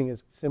they're using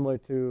is similar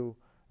to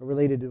or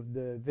related to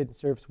the Vince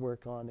Cerf's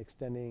work on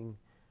extending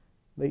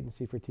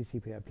latency for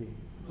TCP/IP.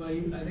 Well,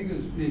 I think it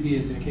was maybe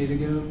a decade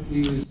ago. He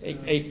was.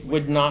 It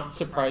would not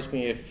surprise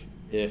me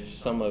if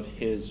some of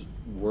his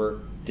work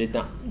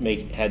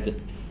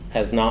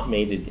has not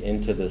made it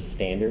into the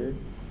standard.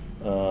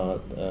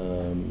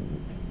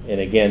 And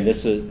again,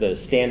 the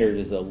standard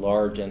is a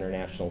large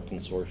international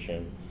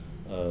consortium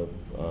of.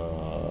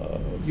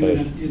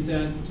 Is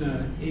that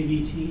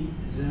AVT?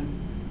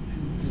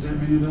 Does that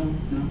ring a bell?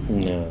 No.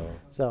 No.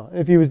 So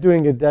if he was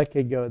doing a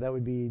decade ago, that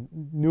would be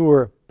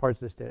newer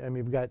parts of the state. I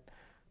mean, we've got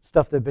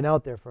stuff that's been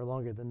out there for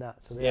longer than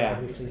that. So yeah.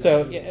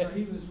 So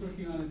he was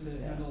working on it to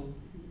handle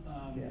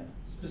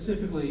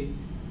specifically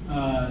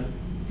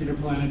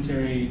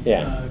interplanetary.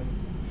 Yeah.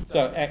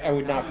 So I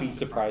would not be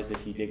surprised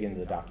if you dig into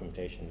the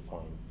documentation to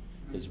find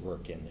his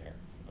work in there.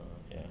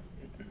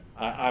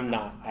 I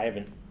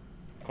haven't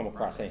come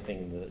across anything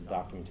in the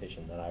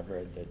documentation that I've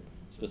read that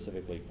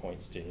specifically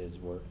points to his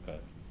work,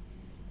 but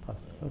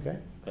okay.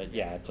 But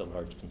yeah, it's a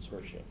large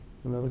consortium.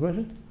 Another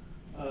question?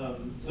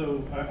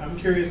 So I'm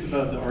curious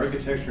about the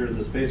architecture of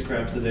the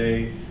spacecraft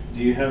today.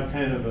 Do you have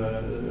kind of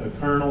a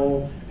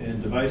kernel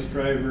and device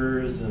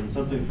drivers and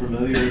something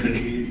familiar that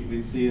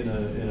we'd see in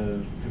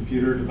a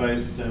computer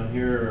device down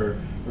here,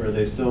 or are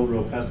they still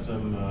real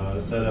custom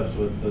setups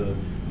with the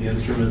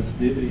instruments?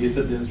 You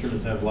said the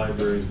instruments have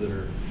libraries that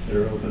are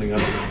opening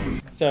up.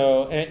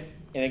 So and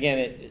again,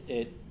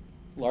 it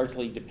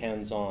largely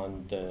depends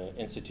on the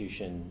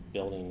institution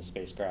building the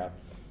spacecraft.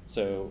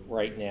 So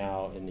right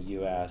now in the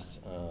U.S.,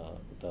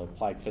 the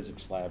Applied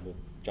Physics Lab with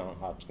Johns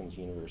Hopkins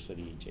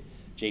University,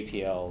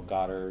 JPL,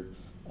 Goddard,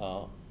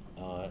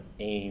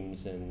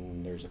 Ames,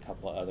 and there's a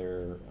couple of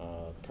other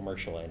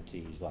commercial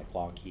entities like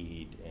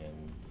Lockheed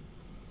and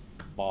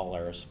Ball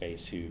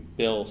Aerospace who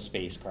build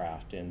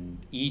spacecraft, and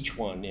each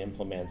one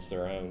implements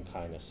their own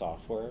kind of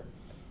software.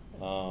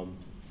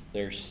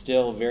 There's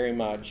still very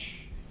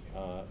much,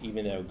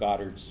 even though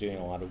Goddard's doing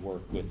a lot of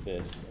work with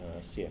this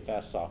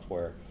CFS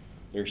software,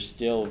 they're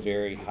still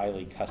very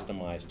highly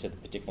customized to the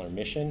particular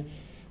mission.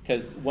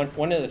 Because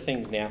one of the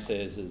things NASA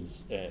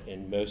is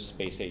in most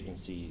space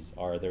agencies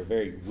they're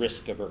very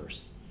risk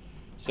averse.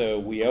 So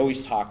we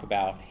always talk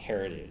about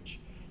heritage.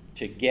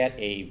 To get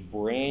a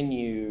brand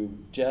new,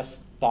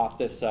 just thought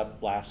this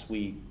up last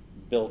week,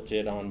 built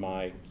it on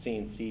my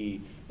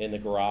CNC in the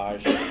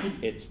garage,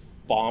 it's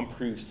bomb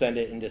proof, send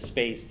it into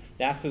space.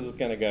 NASA's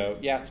gonna go,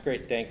 yeah, it's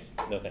great, thanks,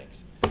 no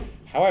thanks.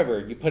 However,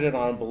 you put it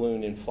on a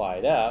balloon and fly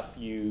it up,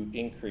 you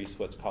increase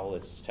what's called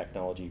its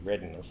technology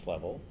readiness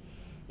level.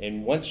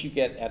 And once you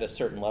get at a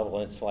certain level,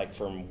 and it's like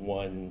from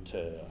 1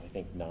 to, I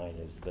think 9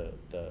 is the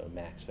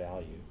max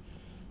value.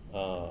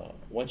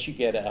 Once you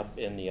get up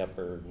in the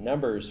upper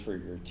numbers for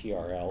your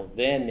TRL,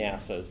 then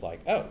NASA is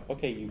like, oh,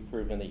 okay, you've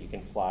proven that you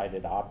can fly, that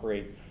it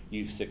operates,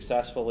 you've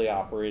successfully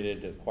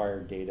operated,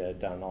 acquired data,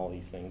 done all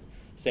these things.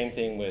 Same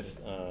thing with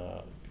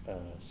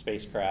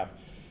spacecraft.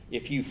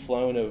 If you've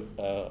flown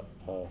a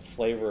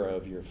flavor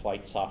of your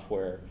flight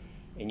software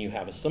and you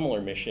have a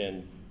similar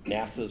mission,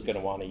 NASA is going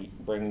to want to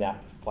bring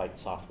that flight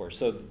software.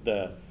 So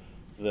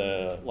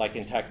like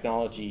in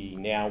technology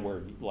now,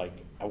 where like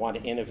I want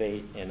to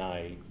innovate and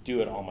I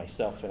do it all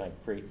myself and I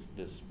create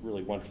this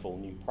really wonderful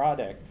new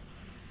product,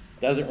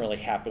 doesn't really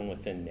happen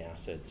within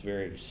NASA. It's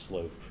very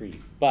slow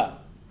creep.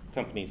 But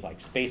companies like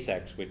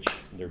SpaceX, which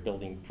they're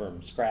building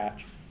from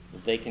scratch,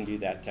 they can do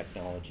that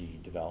technology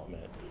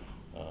development.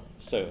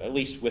 So at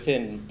least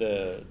within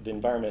the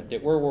environment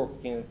that we're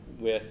working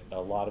with,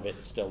 a lot of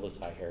it still is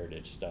high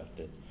heritage stuff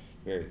that's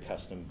very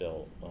custom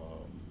built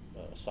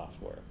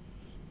software.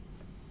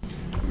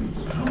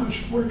 So how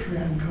much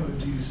Fortran code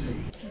do you see?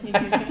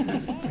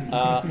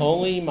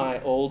 Only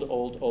my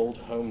old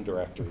home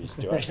directories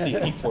do I see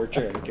any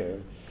Fortran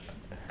code.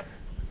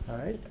 All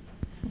right.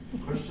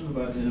 Question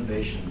about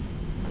innovation.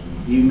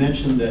 You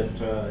mentioned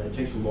that it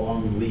takes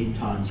long lead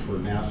times for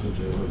NASA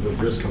to be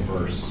risk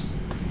averse.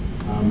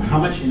 How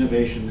much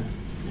innovation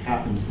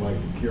happens like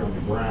here on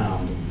the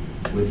ground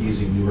with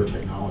using newer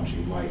technology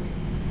like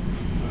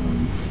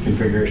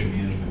configuration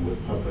management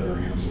with Puppet or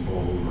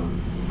Ansible or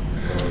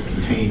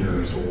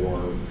containers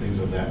or things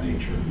of that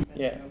nature?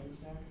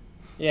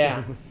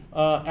 Yeah.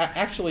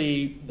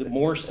 Actually, the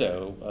more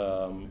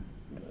so,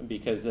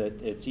 because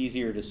it's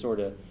easier to sort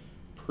of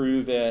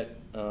prove it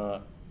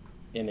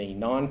in a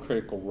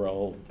non-critical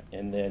role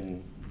and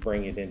then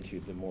bring it into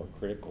the more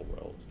critical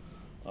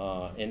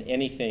roles. And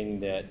anything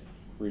that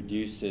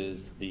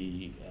reduces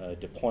the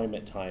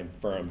deployment time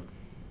from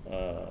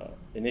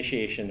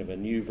initiation of a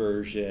new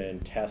version,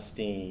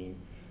 testing.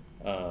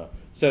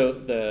 So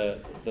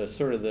the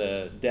sort of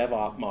the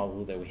DevOps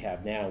model that we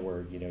have now,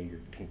 where you're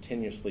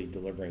continuously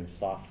delivering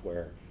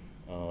software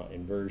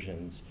and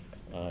versions,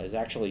 is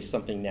actually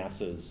something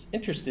NASA's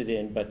interested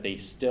in, but they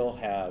still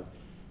have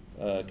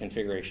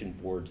configuration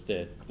boards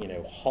that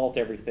halt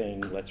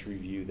everything. Let's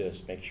review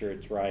this, make sure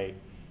it's right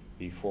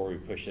before we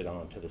push it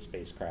on to the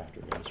spacecraft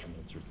or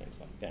instruments or things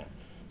like that.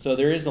 So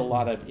there is a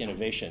lot of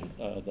innovation.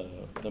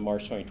 The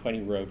Mars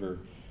 2020 rover,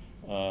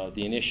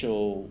 the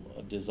initial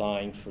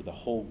design for the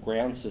whole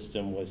ground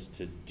system was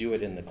to do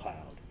it in the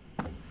cloud.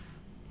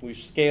 We've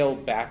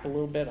scaled back a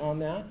little bit on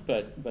that,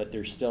 but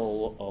there's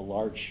still a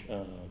large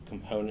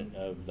component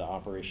of the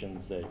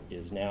operations that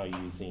is now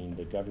using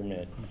the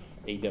government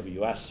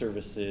AWS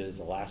services,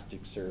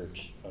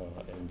 Elasticsearch,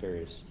 and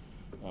various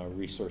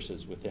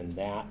resources within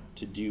that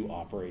to do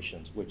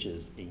operations, which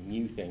is a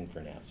new thing for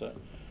NASA.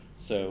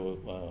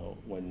 So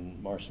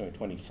when Mars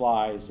 2020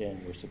 flies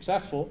and we're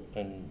successful,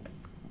 and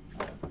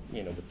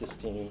with this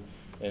team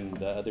and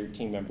the other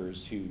team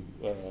members who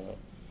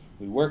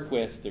we work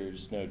with,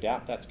 there's no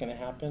doubt that's going to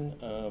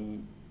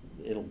happen.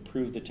 It'll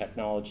prove the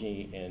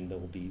technology, and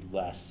there'll be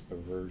less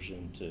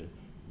aversion to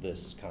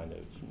this kind of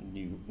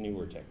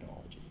newer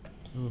technology.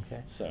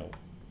 Okay. So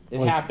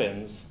it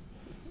happens,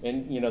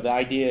 and the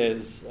idea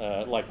is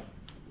like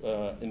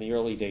in the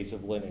early days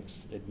of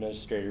Linux,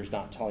 administrators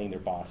not telling their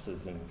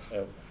bosses, and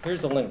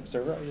here's a Linux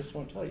server. I just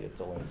won't tell you it's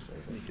a Linux server.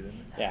 Sneak it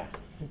in there.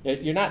 Yeah,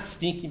 you're not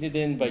sneaking it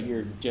in, but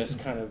you're just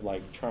kind of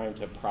like trying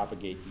to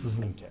propagate these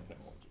new technologies.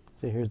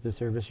 So here's the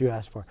service you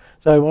asked for.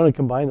 So I want to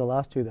combine the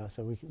last two though.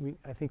 So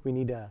I think we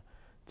need to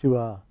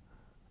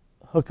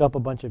hook up a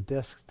bunch of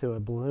disks to a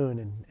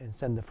balloon and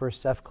send the first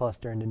Ceph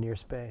cluster into near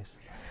space.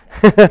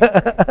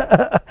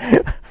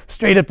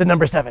 Straight up to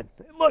number 7.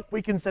 Look,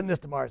 we can send this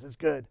to Mars. It's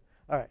good.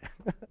 All right.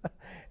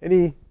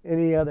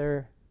 Any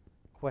other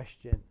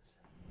questions?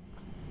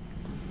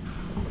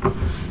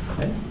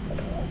 Okay.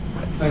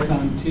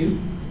 Python 2,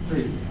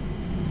 3.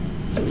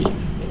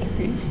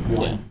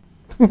 1.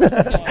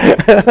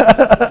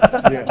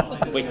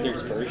 Yeah. Wait,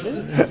 there's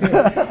versions?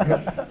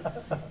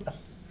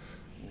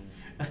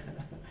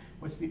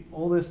 What's the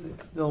oldest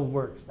that still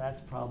works?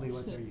 That's probably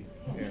what they're using.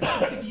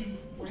 Yeah. If you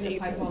bring a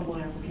Python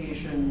 1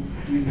 application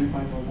using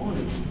Python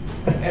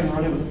 1 and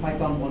run it with a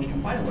Python 1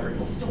 compiler,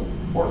 it'll still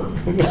work.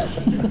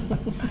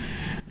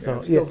 So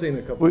I've still seen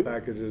a couple of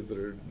packages that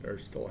are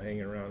still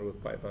hanging around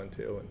with Python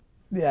 2.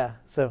 Yeah,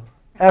 so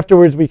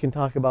afterwards we can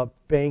talk about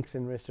banks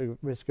and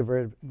risk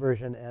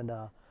aversion and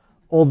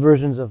old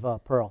versions of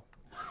Perl.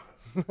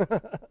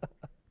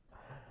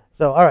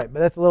 So, all right, but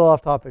that's a little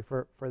off topic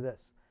for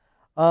this.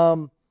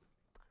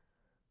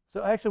 So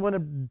I actually want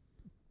to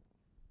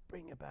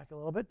bring it back a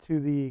little bit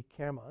to the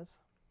cameras.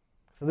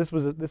 So this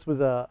was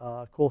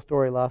a cool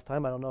story last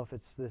time. I don't know if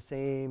it's the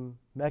same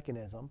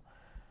mechanism,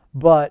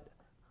 but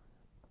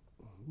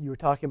you were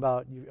talking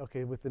about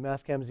with the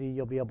MASTCAM-Z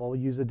you'll be able to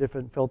use the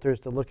different filters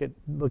to look at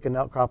an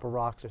outcrop of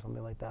rocks or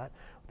something like that.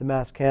 With the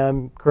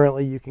MASTCAM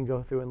currently you can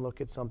go through and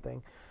look at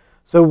something.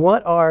 So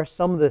what are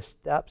some of the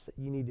steps that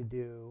you need to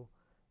do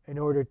in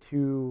order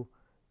to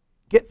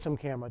get some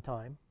camera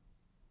time?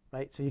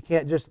 Right, so you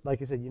can't just,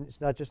 like I said,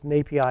 it's not just an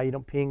API. You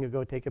don't ping or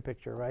go take a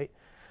picture, right?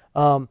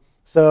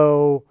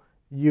 So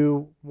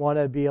you want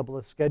to be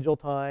able to schedule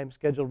time,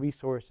 schedule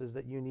resources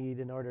that you need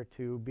in order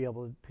to be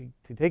able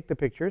to take the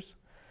pictures,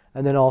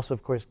 and then also,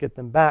 of course, get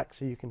them back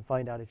so you can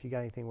find out if you got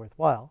anything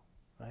worthwhile,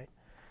 right?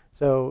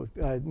 So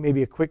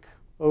maybe a quick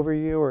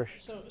overview, or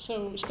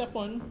so step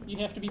 1, you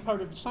have to be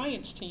part of the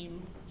science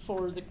team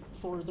for the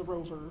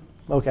rover.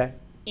 Okay.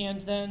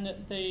 And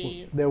then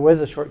there was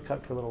a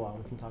shortcut for a little while.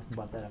 We can talk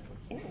about that afterwards.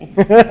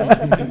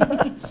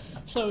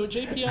 So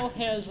JPL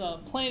has a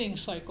planning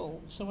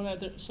cycle. So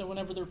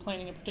whenever they're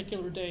planning a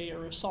particular day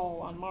or a sol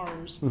on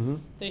Mars,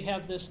 they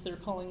have this. They're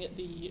calling it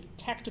the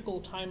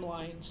tactical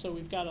timeline. So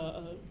we've got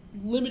a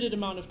limited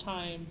amount of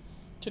time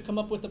to come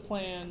up with a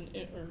plan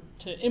or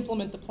to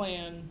implement the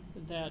plan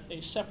that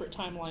a separate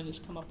timeline has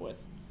come up with.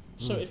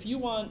 So if you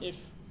want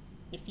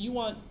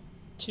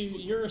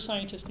you're a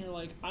scientist and you're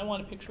like, I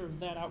want a picture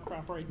of that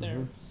outcrop right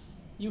there.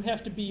 You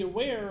have to be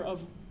aware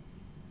of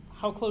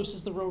how close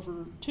is the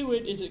rover to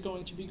it, is it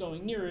going to be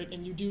going near it,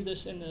 and you do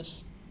this in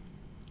this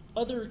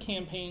other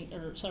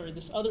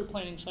this other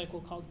planning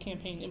cycle called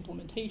campaign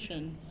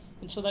implementation.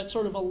 And so that's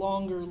sort of a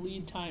longer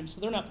lead time. So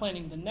they're not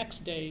planning the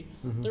next day,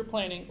 they're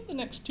planning the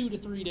next 2 to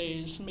 3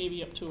 days,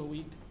 maybe up to a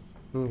week.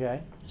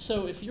 Okay.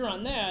 So if you're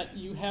on that,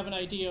 you have an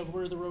idea of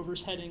where the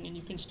rover's heading, and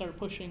you can start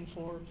pushing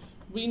for,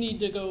 we need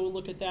to go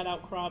look at that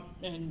outcrop,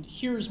 and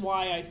here's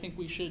why I think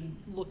we should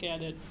look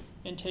at it,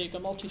 and take a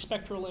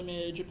multispectral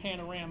image, a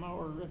panorama,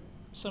 or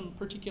some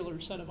particular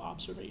set of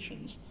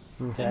observations.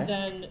 Okay.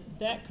 And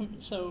then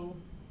so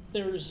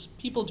there's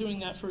people doing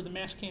that for the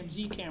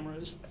MASTCAM-Z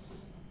cameras.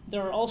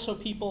 There are also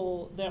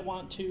people that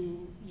want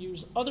to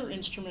use other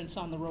instruments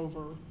on the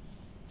rover.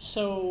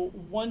 So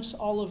once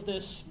all of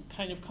this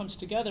kind of comes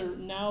together,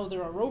 now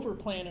there are rover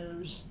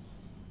planners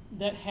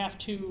that have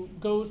to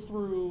go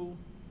through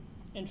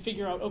and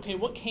figure out, okay,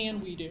 what can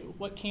we do?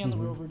 What can the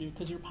rover do?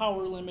 Because you're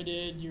power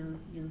limited, you're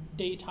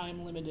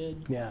daytime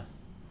limited. Yeah.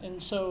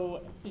 And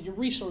so you're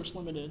resource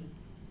limited.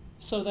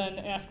 So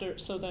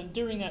then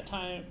during that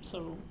time,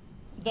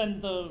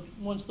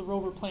 once the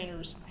rover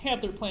planners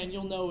have their plan,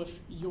 you'll know if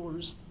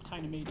yours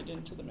kind of made it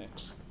into the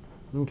mix.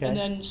 Okay. And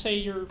then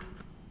say we're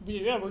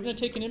going to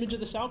take an image of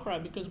this outcry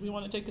because we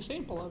want to take a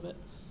sample of it.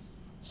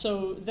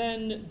 So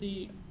then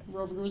the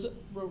rover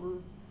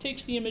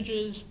takes the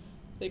images,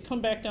 they come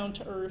back down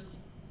to Earth,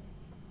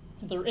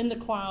 they're in the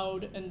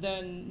cloud, and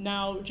then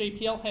now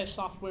JPL has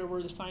software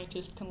where the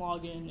scientist can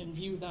log in and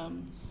view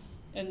them,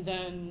 and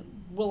then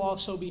we'll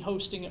also be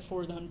hosting it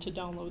for them to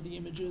download the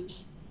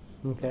images.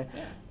 Okay.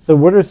 Yeah. So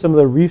what are some of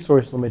the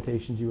resource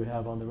limitations you would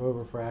have on the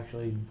rover for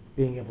actually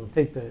being able to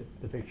take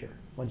the picture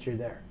once you're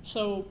there?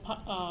 So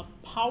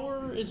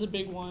power is a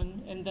big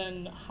one, and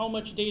then how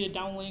much data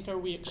downlink are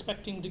we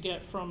expecting to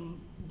get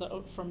from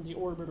the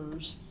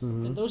orbiters?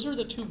 And those are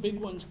the two big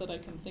ones that I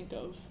can think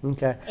of.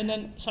 Okay. And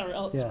then,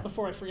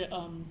 before I forget,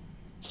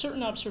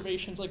 certain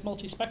observations, like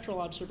multispectral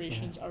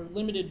observations, are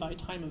limited by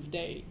time of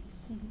day.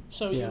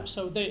 So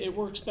it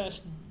works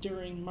best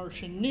during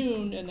Martian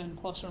noon, and then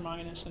plus or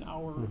minus an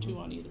hour or two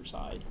on either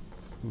side.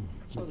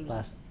 So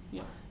there's,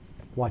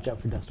 watch out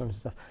for dust storms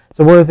and stuff.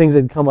 So one of the things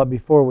that had come up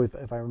before,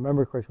 if I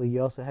remember correctly,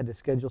 you also had to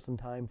schedule some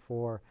time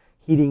for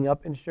heating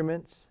up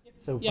instruments.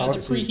 So the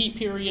preheat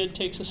period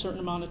takes a certain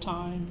amount of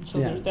time. So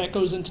that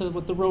goes into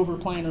what the rover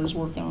planners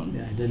work on.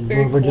 Yeah, it's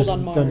very cold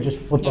on Mars. Don't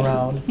just flip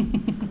around.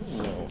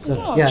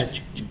 So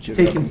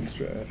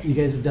you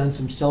guys have done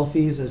some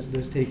selfies.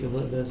 Those take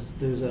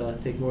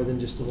more than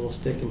just a little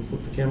stick and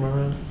flip the camera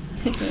around.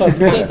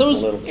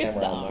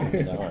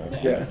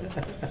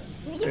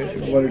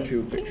 One or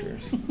two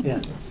pictures.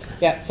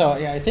 So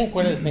I think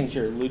one of the things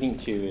you're alluding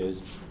to is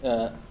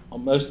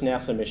most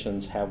NASA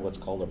missions have what's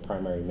called a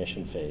primary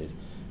mission phase,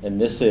 and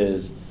this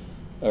is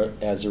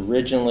as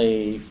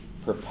originally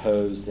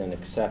proposed and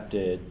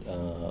accepted.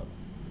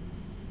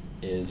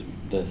 Is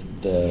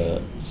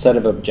the set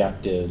of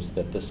objectives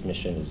that this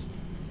mission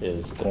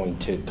is going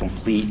to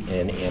complete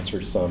and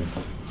answer some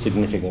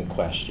significant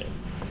question.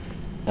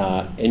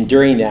 And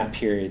during that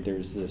period,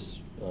 there's this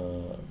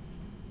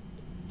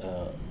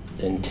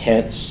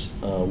intense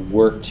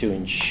work to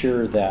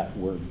ensure that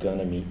we're going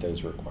to meet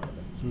those requirements.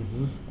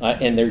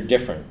 And they're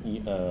different.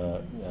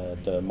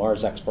 The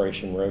Mars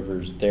exploration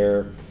rovers,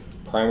 their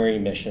primary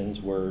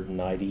missions were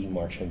 90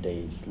 Martian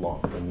days long,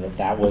 and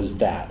that was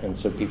that. And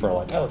so people are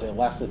like, oh, they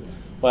lasted.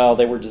 Well,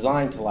 they were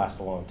designed to last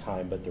a long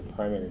time, but their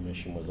primary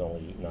mission was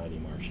only 90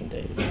 Martian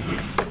days.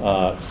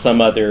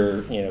 Some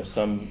other,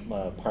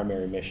 some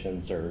primary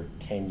missions are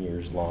 10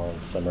 years long,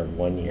 some are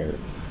 1 year.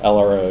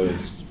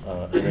 LRO's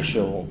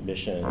initial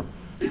mission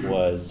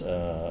was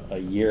a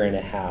year and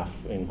a half,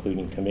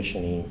 including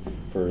commissioning,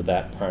 for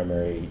that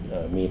primary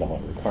meet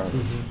all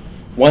requirements.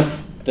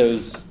 Once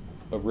those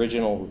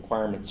original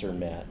requirements are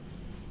met,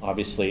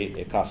 obviously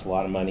it costs a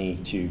lot of money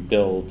to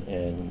build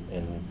and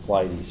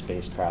fly these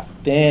spacecraft.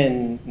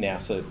 Then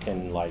NASA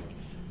can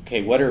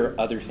okay, what are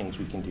other things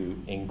we can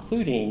do,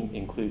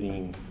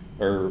 including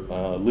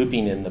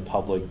looping in the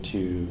public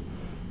to,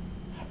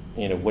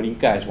 what do you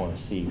guys want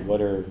to see?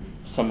 What are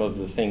some of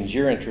the things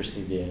you're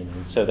interested in?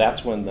 And so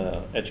that's when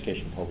the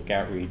education public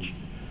outreach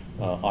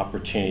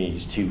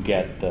opportunities to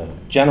get the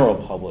general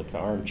public, the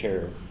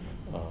armchair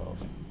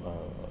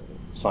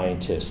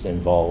scientists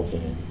involved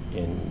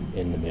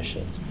in the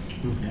missions.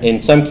 In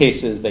some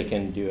cases, they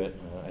can do it.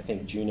 I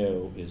think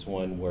Juno is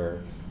one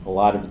where a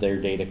lot of their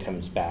data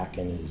comes back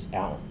and is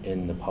out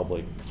in the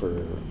public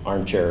for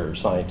armchair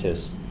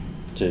scientists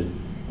to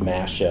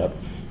mash up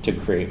to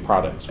create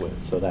products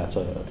with. So that's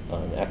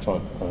an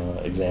excellent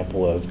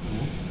example of,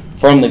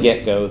 from the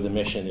get-go, the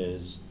mission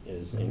is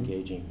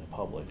engaging the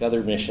public.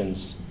 Other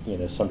missions,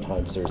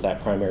 sometimes there's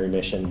that primary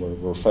mission where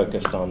we're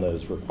focused on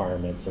those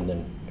requirements, and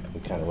then we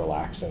kind of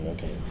relax and,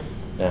 okay,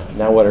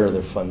 now what are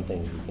the fun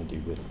things we can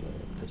do with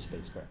the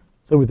spacecraft?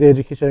 So with the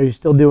education, are you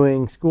still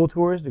doing school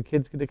tours? Do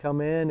kids get to come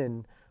in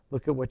and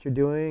look at what you're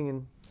doing?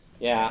 And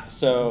yeah,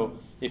 so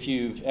if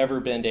you've ever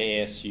been to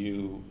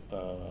ASU,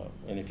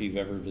 and if you've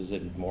ever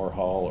visited Moore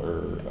Hall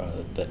or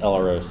the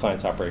LRO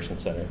Science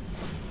Operations Center,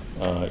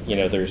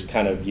 there's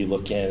kind of, you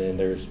look in and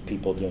there's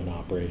people doing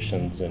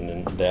operations, and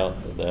in the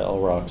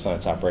LROC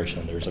Science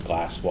Operation, there's a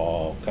glass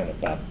wall kind of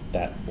about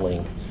that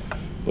length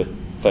with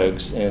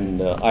folks. In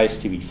the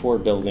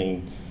ISTB-4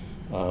 building,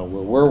 where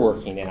we're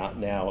working out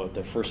now at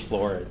the first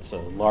floor, it's a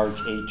large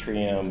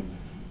atrium,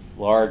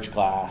 large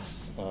glass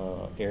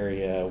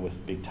area with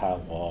big tile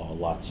wall,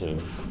 lots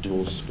of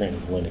dual screen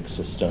Linux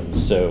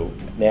systems. So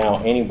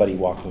now anybody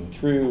walking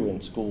through in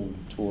school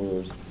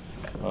tours,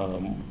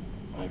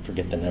 I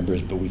forget the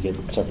numbers, but we get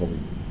several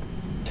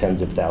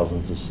tens of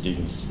thousands of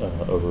students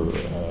over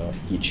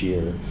each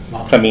year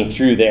coming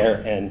through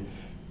there and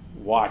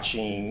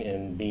watching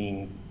and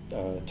being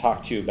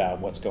talked to about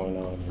what's going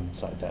on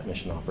inside that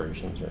mission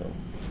operations room.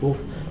 Cool.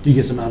 Do you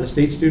get some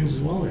out-of-state students as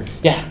well? Or?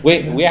 Yeah,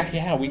 we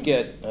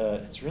get,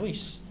 it's really,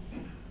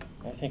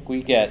 I think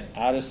we get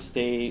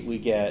out-of-state, we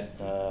get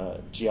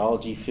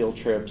geology field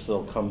trips.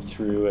 They'll come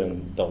through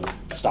and they'll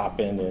stop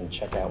in and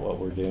check out what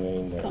we're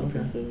doing.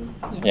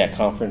 Conferences. Yeah,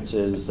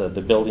 conferences. The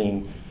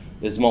building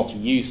is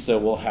multi-use, so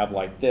we'll have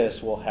like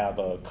this, we'll have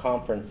a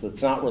conference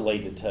that's not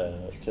related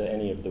to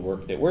any of the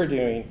work that we're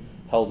doing,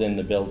 held in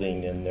the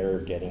building, and they're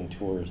getting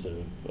tours of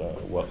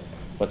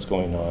what's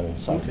going on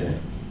inside the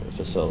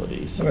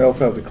facilities. And they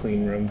also have the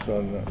clean rooms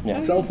on the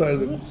south side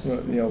of the,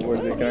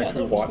 where they can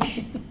actually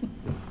watch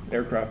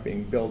aircraft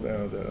being built.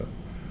 The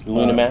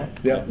Luna map?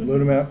 Yeah,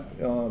 Luna map.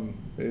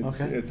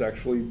 It's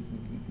actually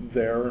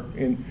there.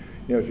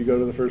 If you go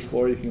to the first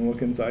floor, you can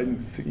look inside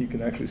and see, you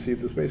can actually see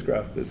the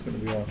spacecraft that's going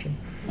to be launching.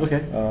 Okay.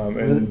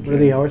 What are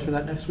the hours for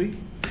that next week?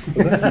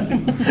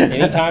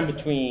 Anytime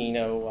between,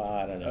 I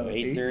don't know,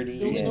 8:30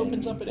 Building and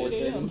opens up at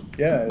 8 a.m.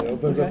 Yeah, it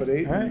opens up at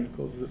 8 All right. and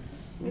closes at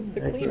It's the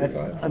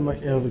 8:35. I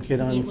might have a kid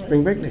on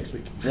spring break next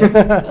week.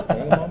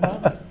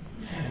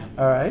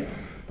 All right.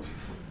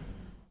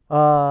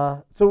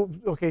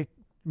 Okay,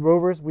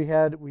 rovers.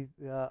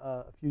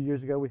 A few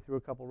years ago we threw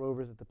a couple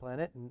rovers at the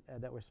planet, and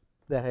that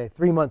had a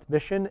 3-month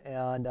mission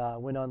and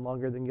went on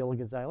longer than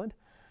Gilligan's Island.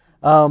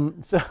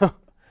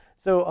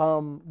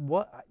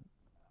 What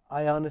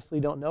I honestly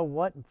don't know,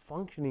 what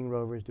functioning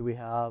rovers do we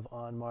have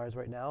on Mars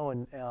right now,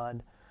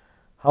 and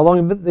how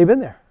long have they been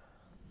there?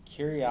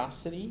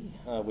 Curiosity,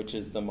 which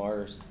is the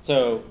Mars.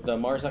 So the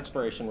Mars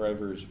exploration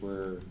rovers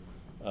were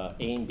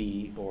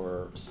AMD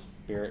or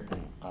Spirit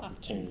and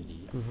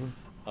Opportunity.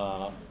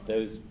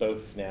 Those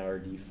both now are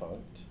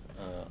defunct.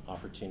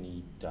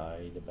 Opportunity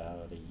died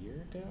about a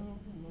year ago.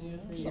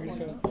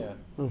 Yeah.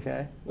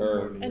 Okay.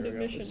 Or End of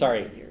mission.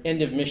 sorry,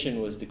 end of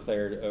mission was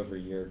declared over a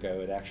year ago.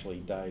 It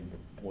actually died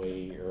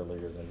way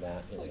earlier than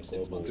that in like a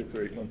 6 global, 6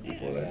 or 8 months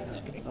before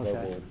that.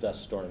 global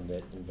dust storm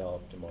that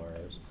enveloped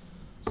Mars.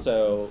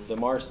 So the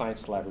Mars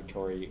Science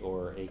Laboratory,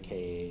 or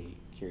AKA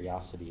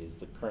Curiosity, is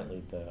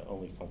currently the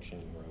only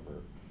functioning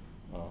rover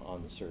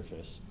on the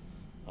surface.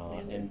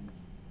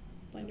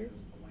 Lander.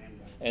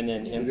 And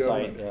then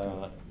InSight,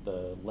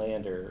 the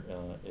lander,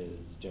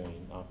 is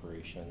doing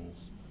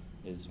operations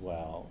as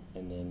well.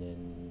 And then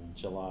in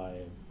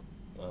July,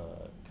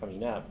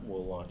 coming up,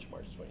 we'll launch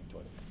Mars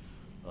 2020.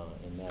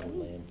 And that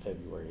will land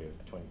February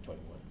of 2021.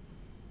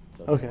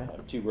 So Okay. we'll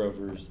have 2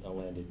 rovers, a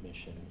landed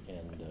mission,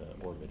 and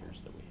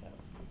orbiters that we have.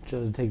 So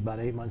it'll take about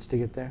 8 months to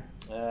get there?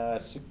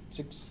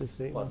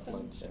 6 8 plus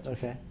months. months.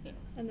 Okay.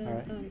 And then All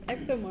right.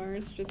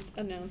 ExoMars just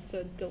announced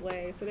a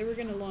delay. So they were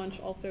going to launch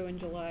also in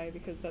July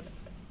because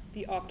that's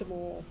the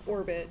optimal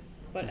orbit.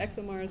 But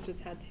ExoMars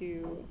just had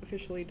to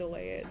officially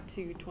delay it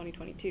to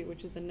 2022,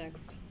 which is the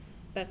next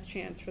best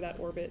chance for that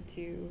orbit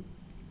to,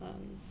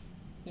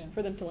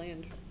 for them to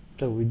land.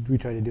 So we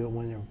try to do it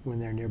when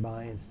they're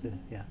nearby instead.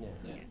 Yeah.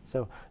 Yeah.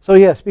 So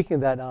yeah. Speaking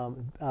of that,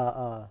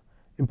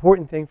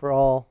 important thing for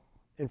all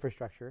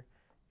infrastructure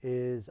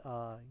is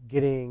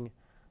getting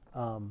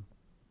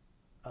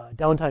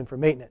downtime for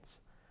maintenance.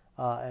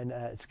 And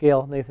at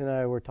scale, Nathan and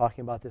I were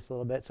talking about this a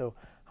little bit. So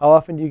how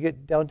often do you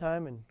get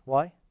downtime, and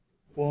why?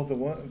 Well, the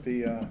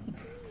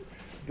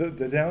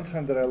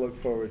downtime that I look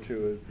forward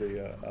to is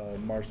the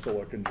Mars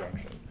Solar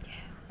Conjunction.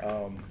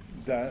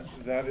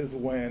 That is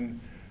when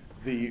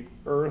the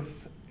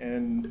Earth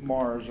and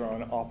Mars are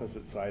on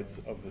opposite sides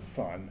of the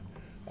Sun.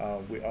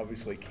 We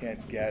obviously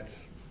can't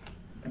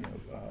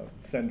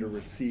send or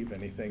receive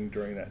anything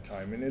during that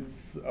time, and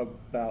it's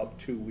about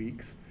 2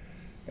 weeks,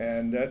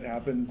 and that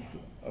happens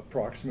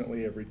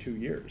approximately every 2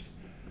 years.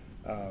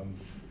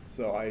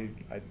 So I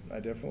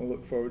definitely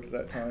look forward to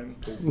that time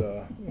because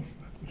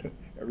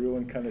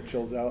everyone kind of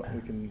chills out.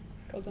 And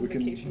we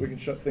can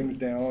shut things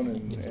down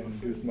and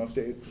do some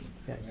updates.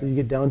 Yeah, so you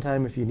get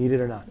downtime if you need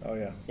it or not. Oh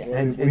yeah.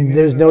 And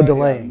there's no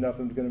delay.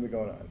 Nothing's going to be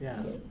going on. Yeah.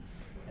 So.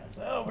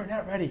 So we're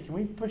not ready. Can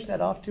we push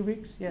that off 2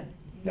 weeks? Yeah.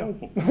 No.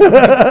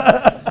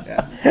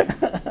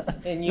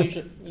 And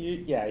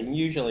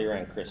usually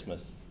around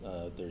Christmas,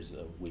 there's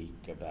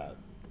about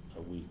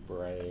a week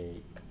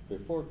right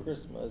before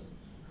Christmas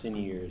to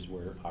New Year's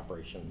where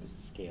operations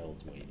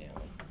scales way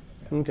down.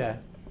 Okay.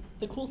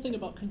 The cool thing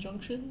about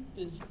conjunction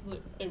is,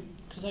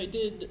 because I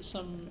did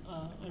some,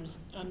 I was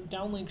on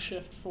downlink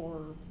shift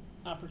for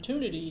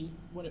Opportunity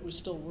when it was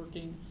still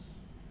working,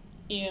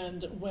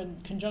 and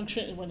when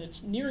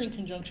it's nearing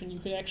conjunction, you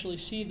could actually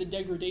see the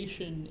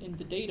degradation in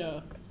the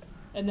data,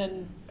 and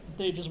then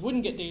they just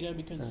wouldn't get data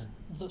because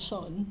the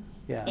sun.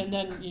 Yeah. And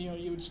then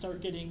you would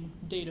start getting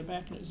data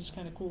back, and it was just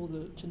kind of cool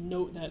to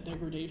note that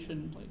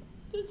degradation. Like,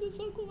 this is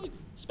so cool, like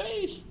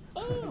space.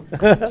 Oh.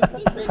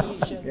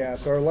 Yeah.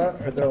 So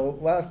the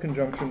last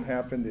conjunction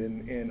happened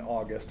in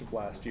August of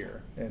last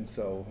year, and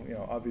so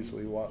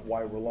obviously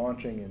why we're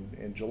launching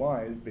in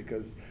July is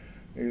because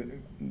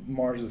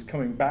Mars is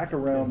coming back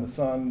around the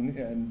sun,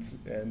 and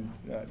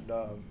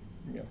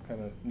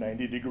kind of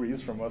 90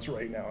 degrees from us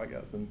right now, I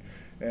guess, and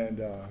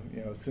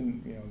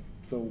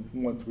so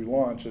once we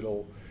launch,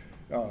 it'll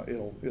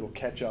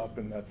catch up,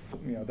 and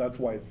that's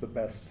why it's the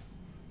best.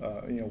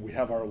 We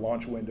have our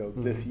launch window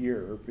this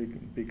year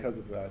because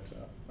of that,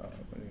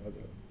 the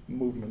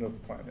movement of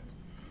the planets.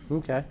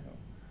 Okay.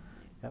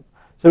 Yep.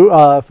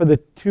 So for the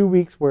 2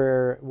 weeks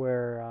where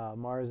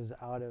Mars is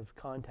out of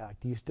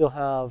contact, do you still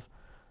have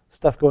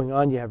stuff going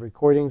on? Do you have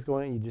recordings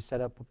going on? You just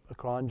set up a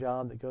cron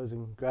job that goes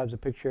and grabs a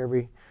picture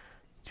every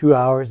 2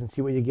 hours and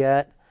see what you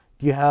get?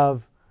 Do you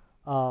have,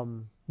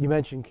 you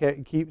mentioned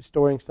keep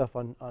storing stuff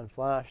on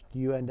flash. Do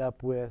you end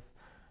up with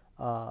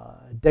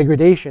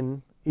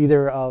degradation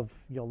either of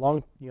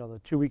the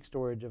 2 week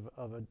storage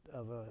of an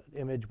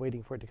image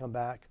waiting for it to come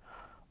back,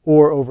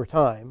 or over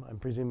time? I'm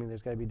presuming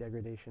there's got to be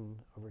degradation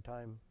over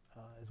time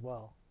as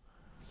well.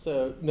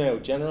 So no,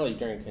 generally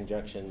during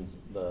conjunctions,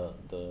 the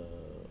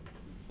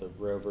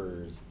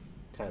rover is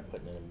kind of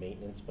put in a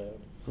maintenance mode,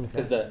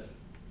 because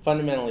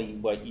fundamentally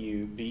what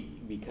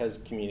because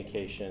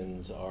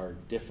communications are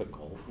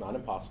difficult, not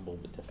impossible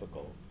but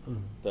difficult.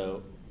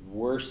 The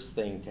worst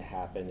thing to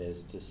happen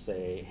is to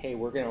say, hey,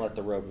 we're going to let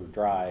the rover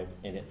drive,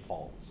 and it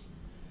falls.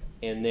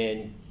 And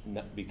then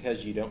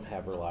because you don't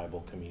have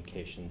reliable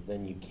communications,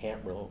 then you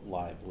can't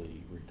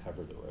reliably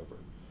recover the rover.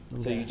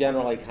 So you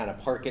generally kind of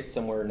park it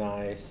somewhere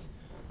nice.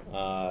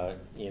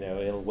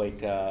 It'll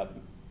wake up,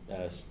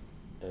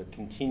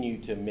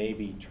 continue to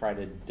maybe try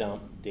to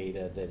dump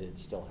data that it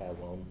still has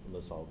on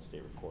the solid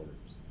state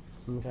recorders.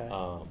 Okay.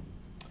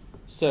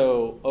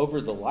 So over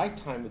the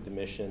lifetime of the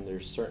mission,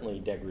 there's certainly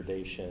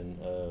degradation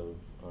of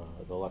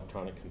the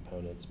electronic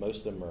components.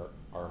 Most of them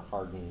are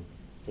hardened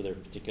for their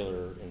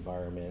particular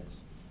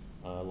environments.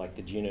 Like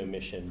the Juno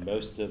mission,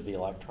 most of the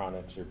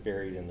electronics are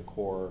buried in the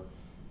core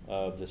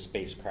of the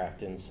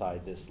spacecraft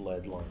inside this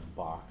lead-lined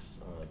box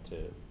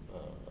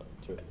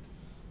to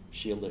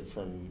shield it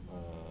from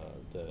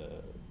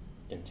the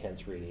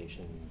intense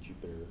radiation in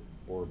Jupiter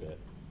orbit.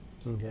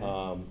 Okay.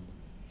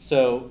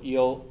 So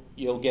you'll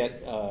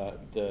get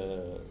at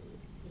the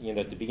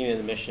beginning of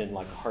the mission,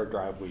 like a hard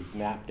drive, we've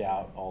mapped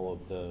out all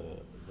of the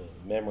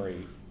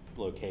memory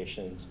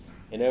locations,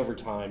 and over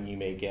time you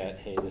may get,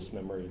 hey, this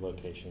memory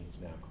location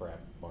is now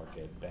correct, mark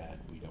it, bad,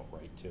 we don't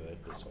write to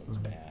it, this one's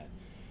bad.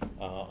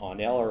 On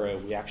LRO,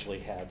 we actually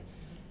had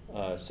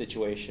a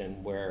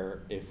situation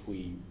where if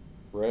we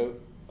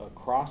wrote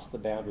across the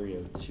boundary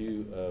of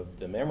two of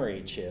the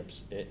memory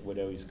chips, it would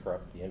always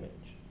corrupt the image.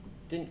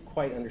 Didn't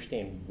quite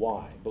understand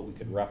why, but we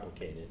could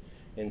replicate it.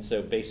 And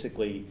so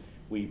basically,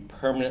 we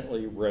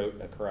permanently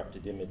wrote a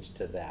corrupted image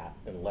to that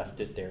and left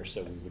it there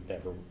so we would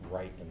never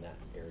write in that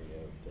area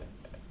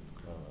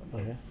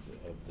of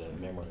the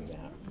memory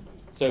map.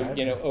 So,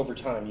 over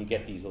time, you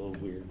get these little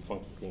weird,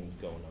 funky things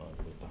going on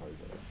with the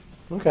hardware.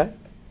 Okay.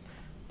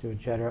 Do a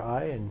chatter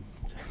eye and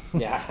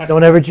yeah.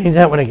 Don't ever change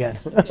that one again.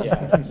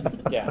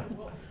 Yeah.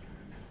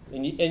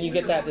 And you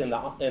get that in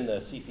the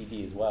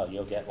CCD as well.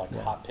 You'll get like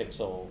a hot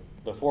pixel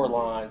before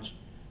launch,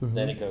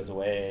 then it goes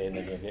away, and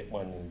then you'll get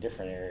one in a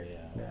different area.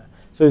 Yeah.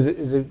 So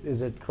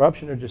is it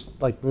corruption or just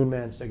like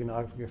Moonman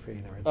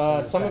steganography?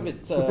 Some of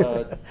it's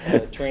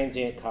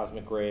transient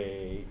cosmic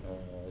ray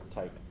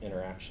type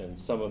interaction.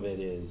 Some of it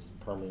is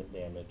permanent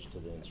damage to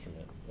the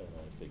instrument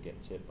if it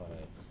gets hit by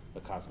a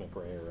cosmic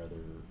ray or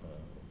other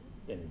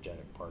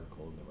energetic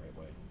particle in the right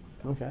way.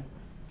 Okay.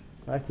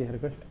 Mike, you had a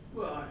question?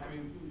 Well, I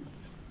mean,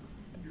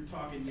 you're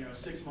talking,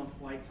 6 month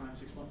flight time,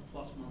 6 month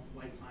plus month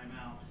flight time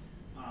out.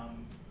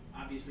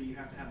 Obviously, you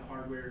have to have the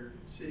hardware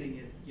sitting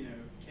at,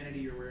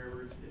 Kennedy or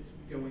wherever it's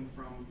going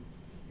from,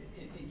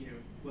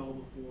 well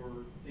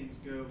before things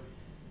go.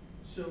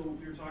 So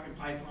we were talking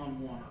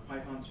Python 1 or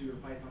Python 2 or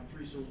Python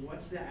 3. So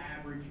what's the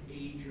average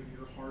age of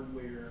your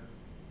hardware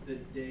the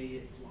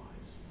day it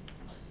flies?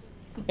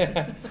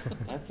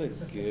 That's a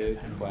good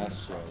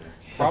question.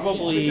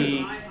 Probably.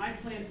 Because I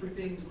plan for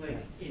things like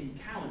in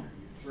calendar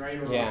years, right,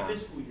 or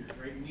fiscal years,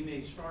 right? And we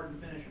may start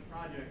and finish a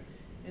project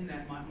in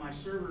that my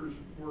servers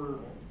were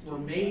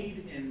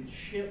made and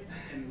shipped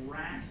and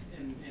racked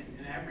and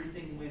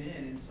everything went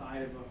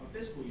inside of a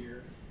fiscal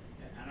year.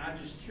 And I'm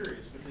just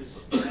curious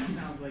because that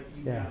sounds like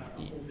you've got a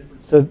whole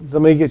different. So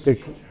let me get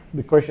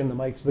the question on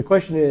the mic. So the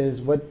question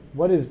is,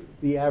 what is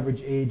the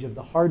average age of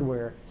the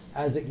hardware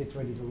as it gets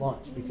ready to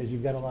launch? Because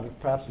you've got a lot of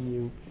prep,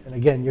 and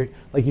again, you're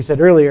like you said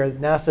earlier,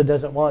 NASA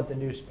doesn't want the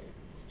new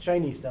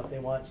shiny stuff; they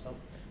want stuff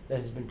that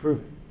has been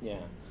proven.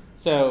 Yeah.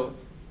 So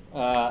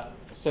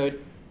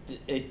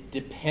it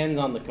depends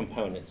on the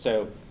component.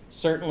 So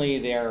certainly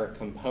there are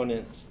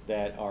components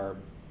that are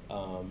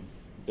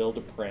build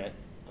to print.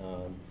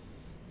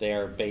 They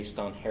are based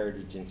on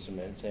heritage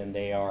instruments, and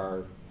they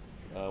are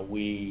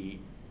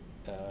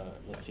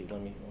let's see.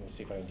 Let me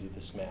see if I can do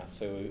this math.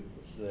 So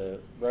the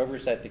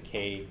rovers at the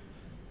Cape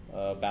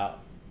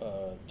about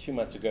 2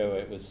 months ago,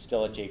 it was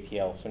still at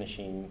JPL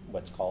finishing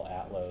what's called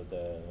ATLO,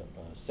 the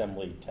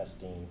assembly,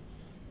 testing,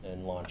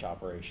 and launch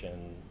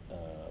operation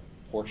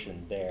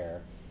portion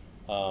there.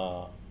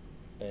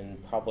 And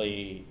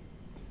probably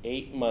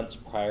 8 months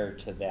prior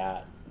to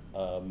that,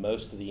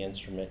 most of the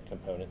instrument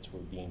components were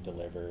being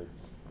delivered.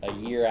 A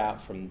year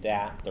out from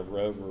that, the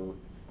rover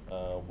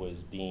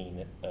was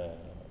being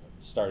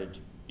started to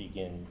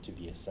begin to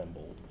be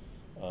assembled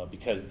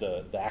because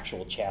the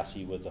actual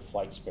chassis was a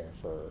flight spare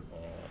for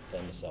the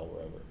MSL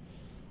rover.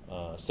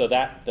 So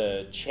that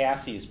the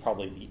chassis is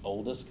probably the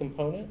oldest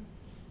component.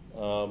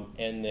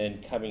 And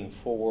then coming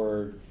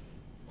forward,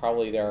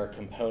 probably there are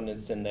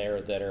components in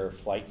there that are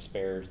flight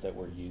spares that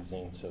we're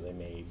using, so they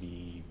may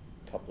be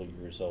a couple of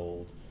years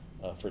old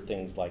for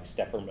things like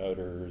stepper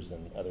motors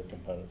and other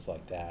components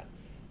like that.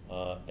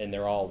 And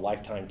they're all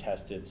lifetime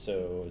tested,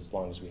 so as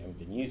long as we haven't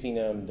been using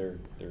them, they're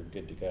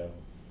good to go.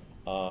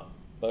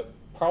 But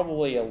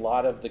probably a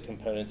lot of the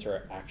components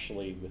are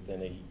actually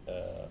within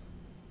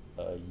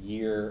a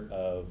year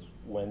of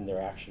when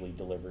they're actually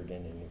delivered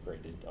and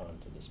integrated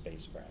onto the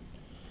spacecraft.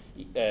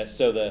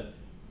 So the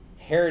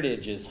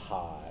heritage is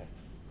high.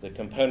 The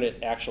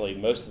component, actually,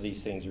 most of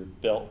these things are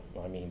built.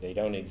 I mean, they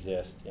don't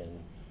exist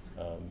in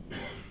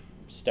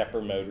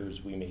stepper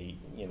motors. We may,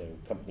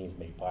 companies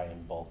may buy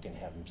in bulk and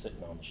have them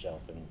sitting on the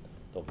shelf, and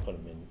they'll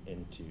put them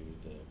into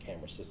the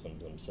camera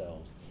systems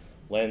themselves.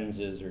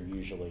 Lenses are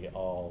usually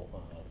all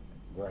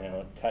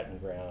cut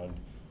and ground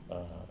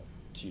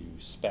to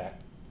spec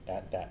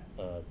at that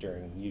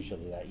during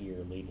usually that year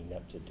leading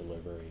up to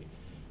delivery.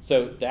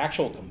 So the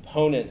actual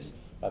components,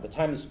 by the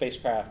time the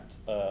spacecraft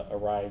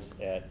arrives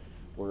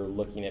we're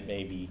looking at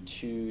maybe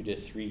 2 to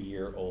 3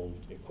 year old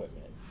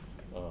equipment,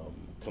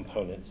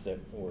 components that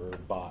were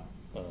bought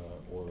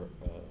or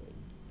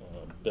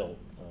built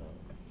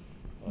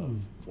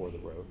for the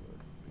rover.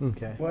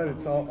 Okay. But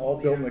it's all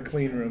built in a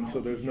clean room, so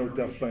there's no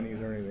dust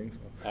bunnies or anything. So.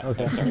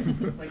 Okay.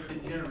 Like the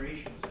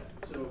generation set.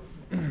 So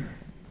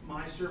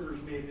my servers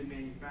may have been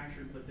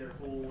manufactured, but their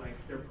whole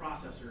their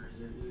processor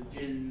is a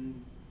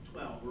Gen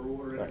 12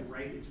 or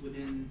right? It's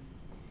within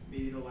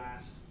maybe the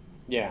last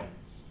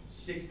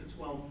 6 to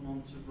 12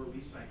 months of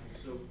release cycle.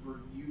 So for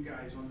you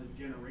guys on the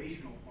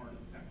generational part of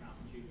the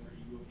technology, what are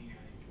you looking at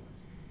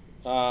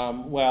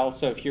age-wise? Well,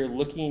 so if you're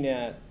looking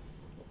at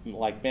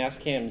like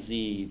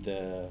MASTCAM-Z,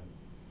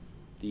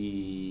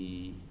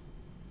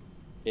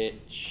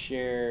 it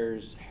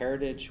shares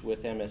heritage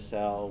with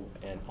MSL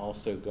and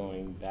also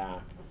going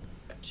back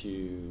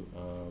to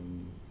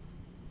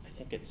I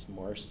think it's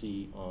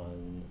Marcy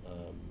on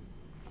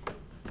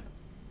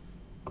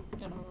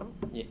MRO?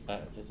 Yeah,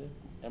 is it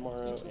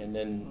MRO? So. And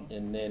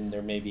then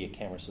there may be a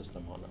camera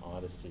system on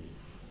Odyssey.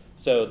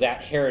 So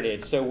that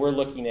heritage. So we're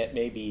looking at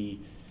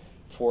maybe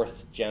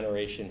 4th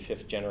generation,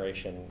 5th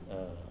generation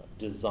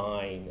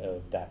design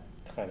of that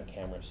kind of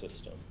camera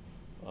system.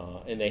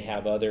 And they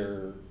have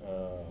other,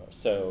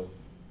 so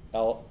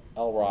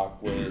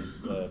LROC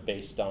was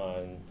based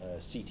on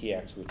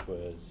CTX, which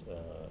was,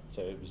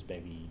 so it was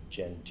maybe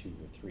Gen 2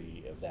 or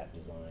 3 of that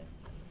design.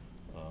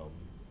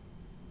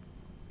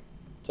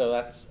 So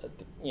that's,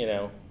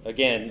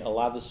 again, a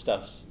lot of the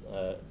stuff's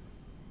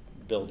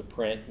build to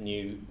print,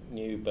 new,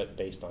 but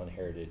based on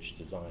heritage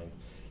design.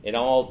 And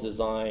all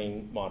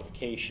design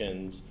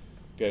modifications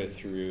go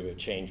through a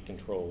change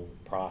control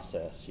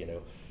process.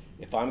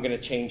 If I'm going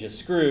to change a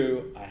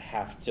screw, I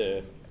have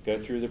to go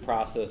through the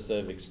process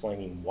of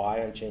explaining why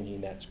I'm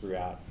changing that screw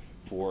out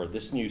for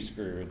this new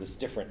screw, this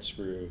different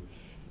screw.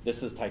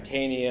 This is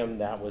titanium,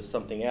 that was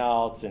something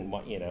else, and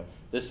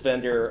this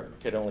vendor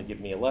could only give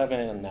me 11,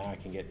 and now I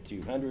can get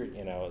 200.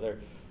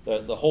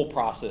 The whole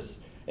process.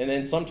 And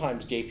then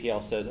sometimes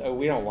JPL says, "Oh,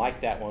 we don't like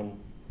that one.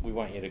 We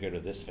want you to go to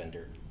this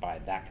vendor, buy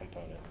that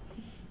component,"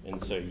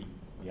 and so you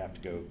have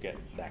to go get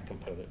that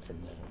component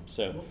from them.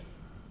 So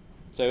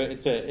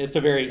it's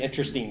a very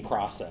interesting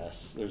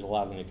process. There's a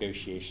lot of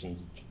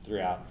negotiations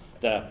throughout.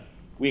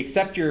 We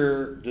accept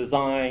your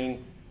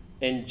design,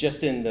 and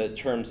just in the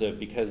terms of,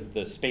 because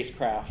the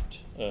spacecraft,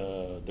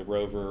 the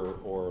rover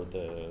or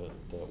the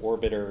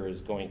orbiter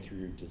is going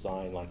through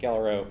design, like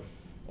LRO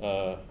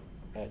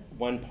at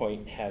one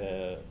point had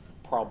a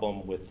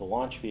problem with the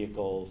launch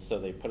vehicle, so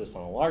they put us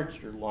on a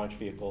larger launch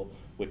vehicle,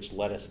 which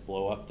let us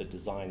blow up the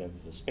design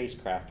of the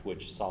spacecraft,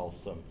 which solved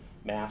some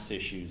mass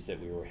issues that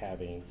we were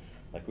having.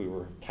 Like, we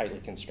were tightly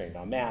constrained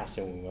on mass,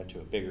 and when we went to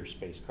a bigger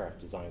spacecraft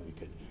design,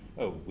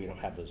 we don't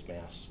have those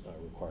mass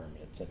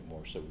requirements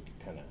anymore, so we could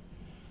kind of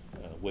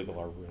wiggle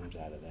our rooms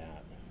out of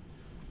that.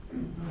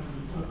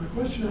 A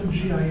question on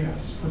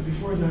GIS, but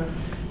before that,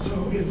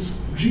 so it's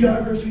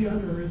geography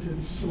on Earth,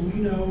 it's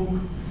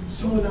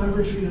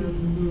selenography on the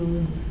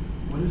moon.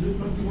 What's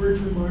the word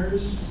for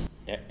Mars?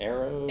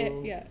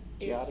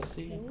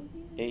 Geodesy?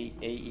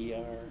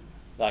 AER?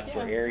 Like for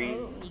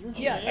Aries?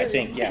 I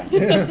think, yeah.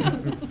 The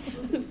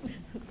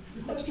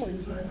question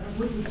is, I've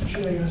worked with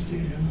GIS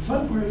data, and the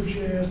fun part of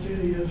GIS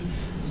data is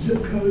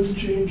zip codes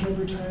change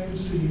over time,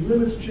 city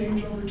limits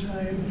change over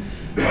time.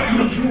 You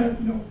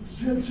can't,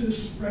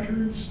 census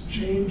records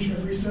change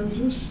every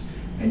census,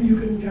 and you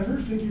can never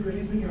figure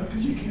anything out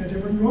because you can't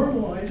ever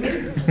normalize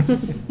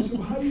anything. So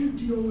how do you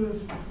deal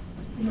with,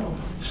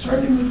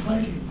 starting with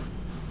Viking,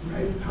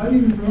 right? How do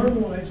you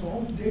normalize all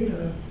the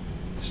data,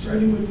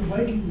 starting with the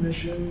Viking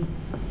mission,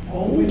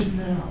 all the way to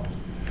now?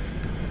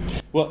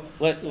 Well,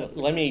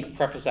 let me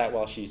preface that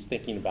while she's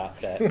thinking about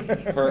that.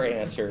 Her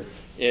answer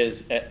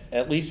is,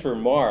 at least for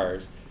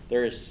Mars,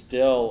 there is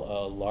still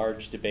a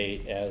large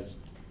debate as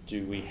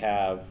do we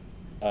have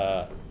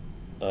 0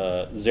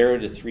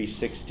 to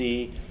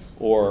 360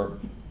 or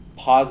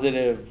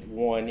positive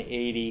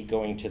 180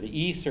 going to the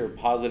east or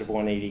positive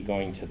 180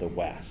 going to the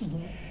west.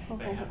 Mm-hmm.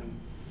 They haven't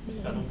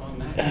settled on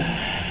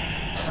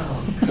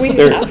that. We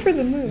have for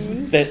the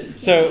moon.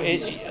 So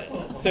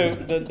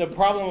the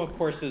problem, of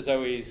course, is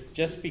always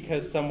just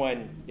because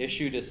someone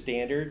issued a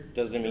standard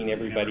doesn't mean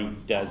everybody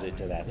does it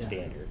to that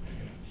standard.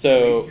 So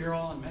At least you're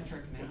all on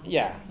metric now.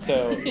 yeah,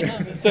 so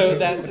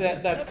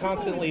that's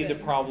constantly the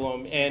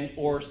problem,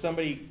 or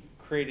somebody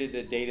created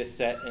a data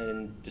set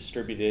and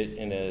distributed it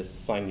in a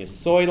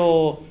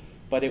sinusoidal,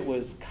 but it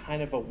was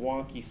kind of a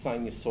wonky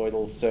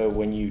sinusoidal, so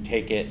when you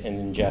take it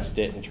and ingest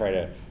it and try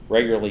to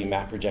regularly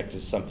map project it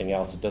to something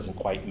else, it doesn't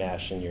quite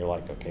mesh, and you're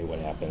like, okay, what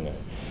happened there?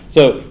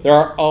 So there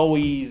are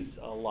always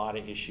a lot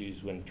of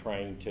issues when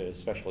trying to,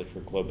 especially for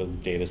global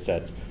data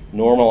sets,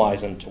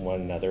 normalize them to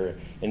one another.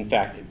 In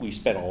fact, we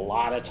spent a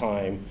lot of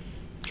time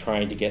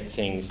trying to get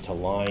things to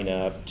line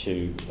up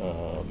to,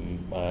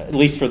 at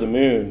least for the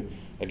moon,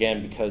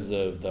 again, because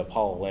of the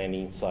Apollo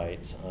landing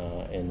sites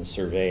and the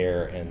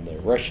Surveyor and the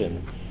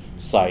Russian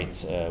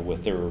sites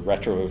with their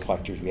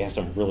retroreflectors, we have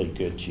some really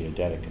good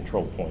geodetic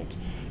control points.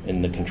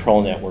 And the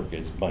control network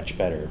is much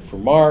better. For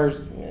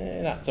Mars,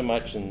 not so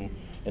much, and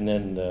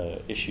then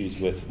the issues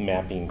with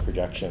mapping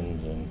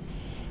projections, and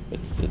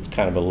it's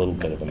kind of a little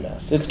bit of a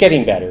mess. It's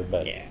getting better,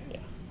 but yeah.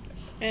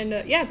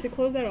 And yeah, to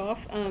close that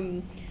off,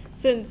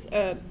 since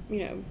you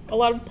know, a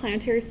lot of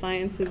planetary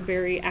science is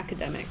very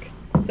academic,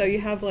 so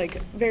you have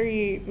like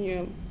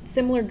very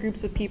similar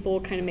groups of people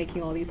kind of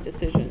making all these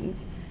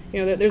decisions.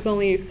 You know, there's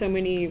only so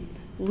many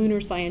lunar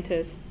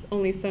scientists,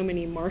 only so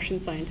many Martian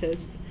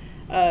scientists.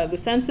 The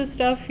census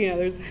stuff,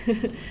 there's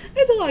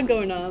there's a lot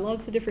going on,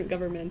 lots of different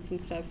governments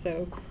and stuff.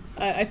 So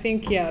I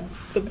think, yeah,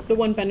 the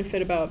one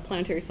benefit about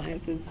planetary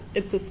science is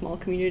it's a small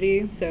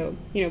community. So,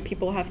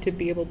 people have to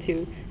be able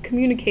to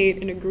communicate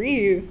and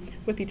agree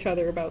with each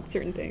other about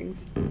certain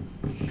things.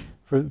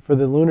 For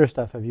the lunar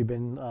stuff, have you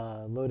been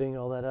loading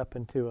all that up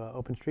into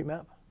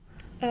OpenStreetMap?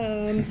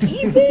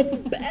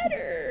 Even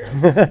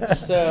better.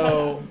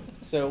 So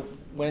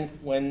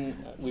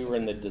when we were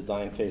in the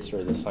design phase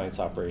for the Science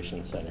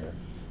Operations Center,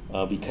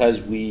 because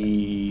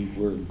we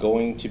were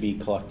going to be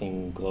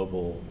collecting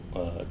global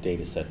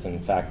data sets.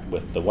 In fact,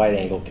 with the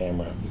wide-angle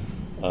camera,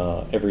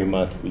 every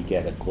month we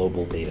get a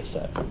global data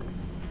set.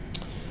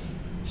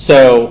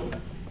 So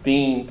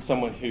being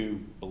someone who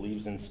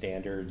believes in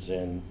standards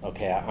and,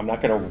 okay, I'm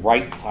not going to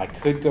write, I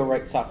could go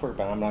write software,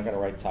 but I'm not going to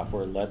write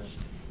software.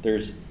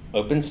 There's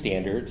open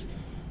standards.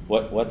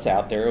 What's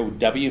out there? Oh,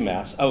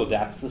 WMS. Oh,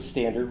 that's the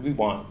standard we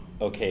want.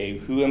 Okay,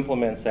 who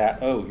implements that?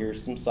 Oh,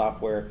 here's some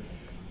software.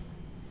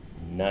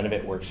 None of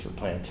it works for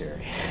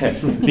planetary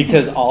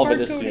because all of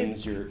it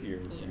assumes you're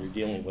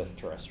dealing with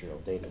terrestrial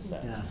data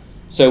sets. Yeah.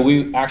 So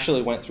we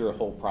actually went through a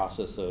whole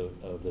process of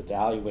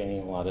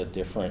evaluating a lot of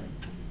different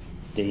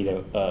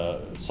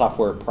data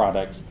software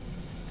products.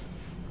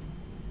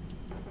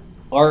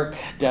 ARC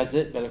does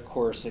it, but of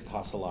course it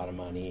costs a lot of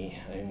money,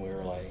 and we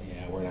were like,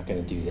 yeah, we're not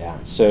going to do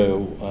that.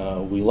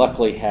 So we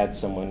luckily had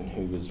someone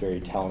who was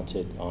very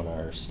talented on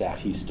our staff.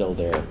 He's still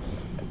there.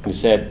 Who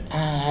said,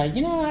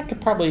 I could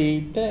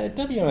probably, the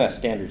WMS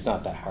standard's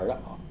not that hard.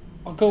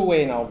 I'll go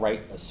away and I'll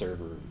write a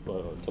server,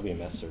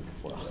 WMS server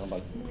for it. I'm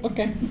like,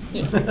 okay.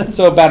 Yeah.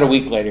 So about a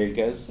week later, he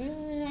goes,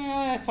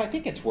 so I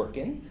think it's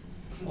working.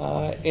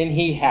 And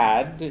he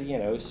had,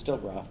 still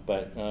rough,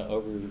 but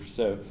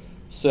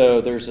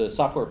so there's a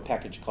software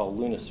package called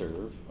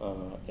Luniserve,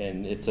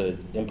 and it's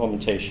an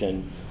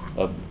implementation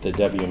of the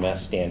WMS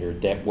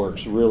standard that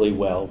works really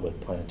well with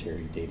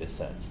planetary data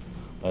sets.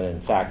 And in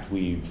fact,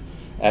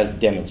 as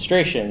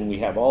demonstration, we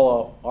have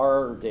all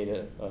our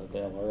data, the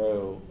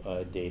LRO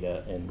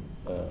data, and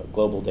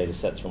global data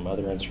sets from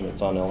other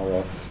instruments on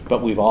LRO,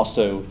 but we've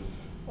also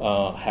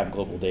have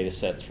global data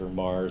sets for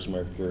Mars,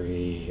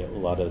 Mercury, a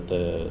lot of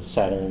the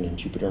Saturn and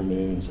Jupiter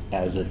moons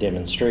as a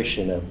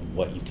demonstration of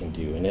what you can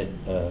do. And it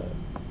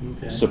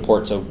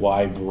supports a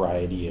wide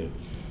variety of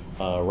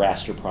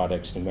raster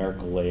products,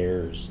 numerical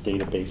layers,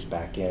 database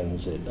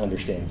backends. It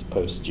understands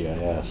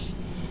PostGIS.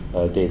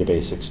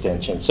 Database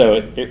extension. So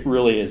it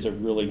really is a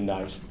really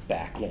nice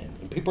back end.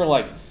 And people are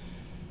like,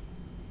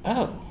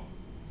 oh,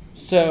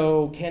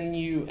 so can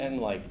you, and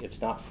like,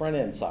 it's not front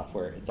end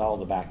software, it's all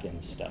the back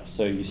end stuff.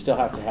 So you still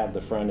have to have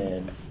the front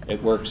end.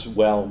 It works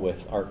well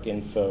with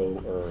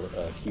ArcInfo or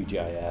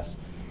QGIS.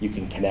 You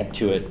can connect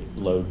to it,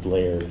 load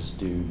layers,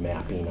 do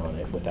mapping on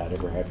it without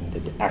ever having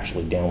to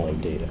actually download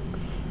data.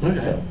 Okay.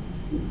 So.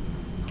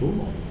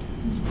 Cool.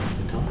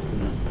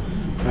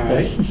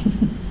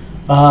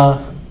 All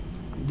right.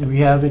 Do we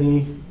have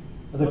any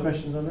other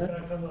questions on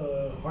that? Back on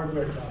the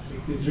hardware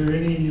topic, is there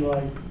any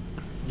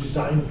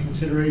design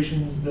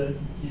considerations that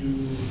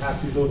you have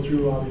to go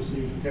through?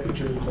 Obviously,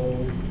 temperature,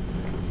 cold,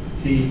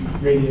 heat,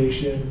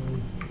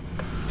 radiation,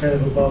 kind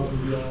of above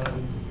and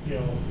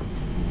beyond,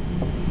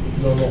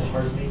 normal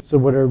hardening? So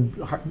what are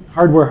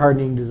hardware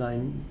hardening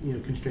design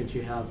constraints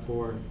you have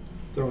for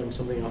throwing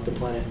something off the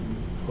planet and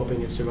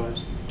hoping it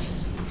survives?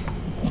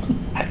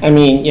 I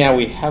mean, yeah,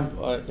 we have,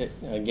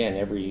 again,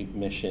 every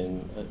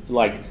mission,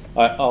 like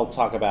I'll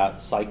talk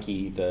about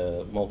Psyche,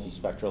 the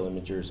multispectral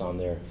imagers on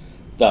there.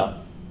 The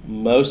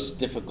most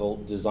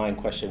difficult design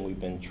question we've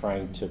been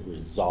trying to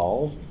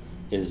resolve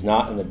is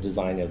not in the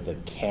design of the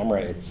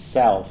camera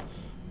itself,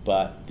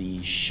 but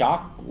the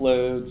shock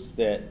loads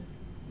that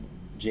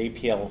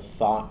JPL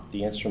thought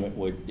the instrument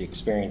would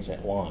experience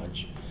at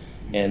launch,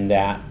 and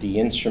that the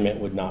instrument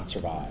would not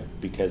survive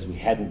because we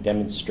hadn't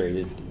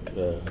demonstrated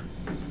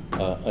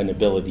an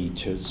ability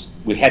to,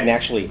 we hadn't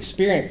actually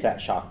experienced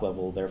that shock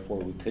level, therefore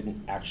we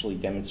couldn't actually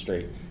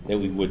demonstrate that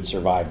we would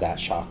survive that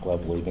shock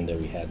level, even though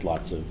we had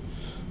lots of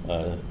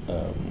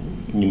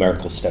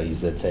numerical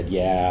studies that said,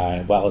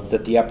 yeah, well, it's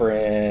at the upper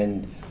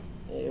end,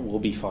 it will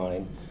be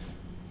fine.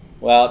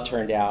 Well, it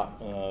turned out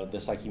the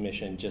Psyche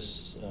mission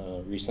just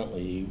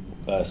recently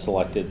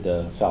selected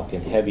the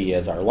Falcon Heavy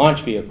as our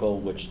launch vehicle,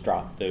 which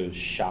dropped those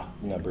shock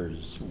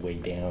numbers way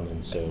down,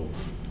 and so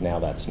now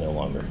that's no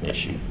longer an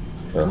issue,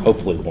 or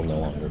hopefully will no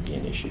longer be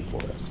an issue for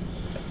us.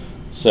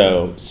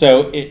 So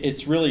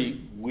it's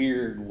really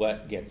weird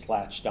what gets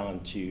latched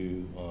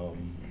onto.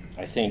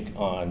 I think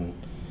on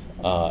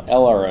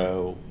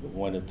LRO,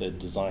 one of the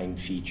design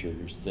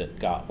features that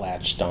got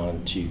latched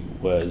onto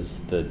was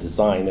the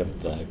design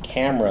of the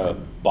camera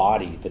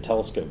body, the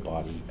telescope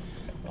body,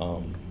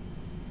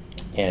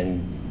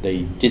 and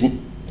they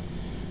didn't.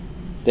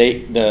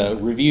 The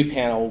review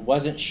panel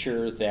wasn't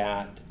sure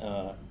that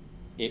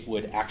it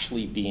would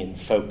actually be in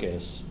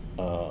focus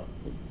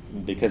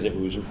because it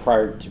was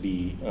required to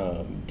be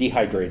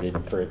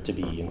dehydrated for it to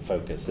be in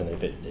focus, and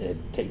if it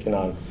had taken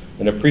on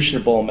an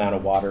appreciable amount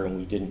of water and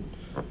we didn't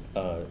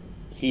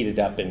heat it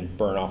up and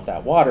burn off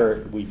that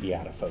water, we'd be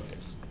out of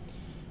focus.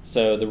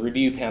 So the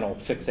review panel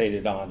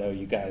fixated on, oh,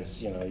 you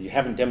guys, you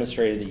haven't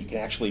demonstrated that you can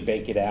actually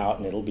bake it out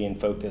and it'll be in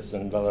focus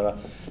and blah, blah,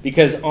 blah.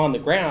 Because on the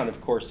ground,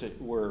 of course,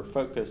 we're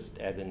focused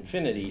at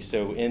infinity.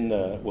 So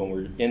when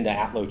we're in the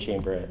ATLO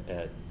chamber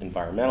at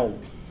environmental,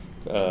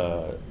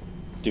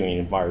 doing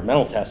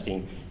environmental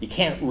testing, you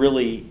can't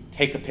really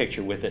take a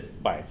picture with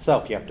it by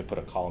itself. You have to put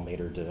a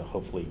collimator to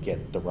hopefully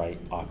get the right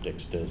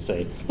optics to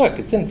say, look,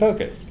 it's in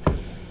focus.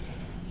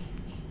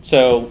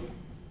 So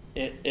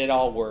it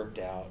all worked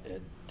out.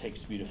 It takes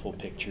beautiful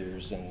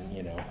pictures,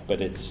 and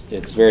but it's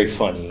very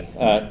funny.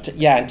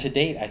 Yeah, and to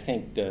date, I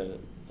think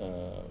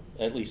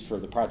at least for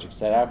the projects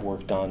that I've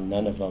worked on,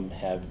 none of them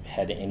have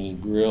had any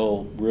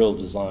real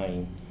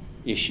design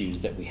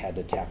issues that we had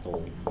to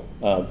tackle.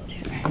 Most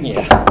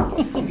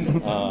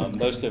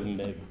of them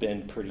have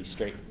been pretty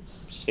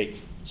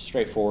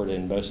straightforward,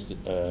 and most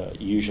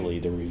usually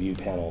the review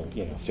panel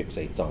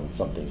fixates on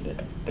something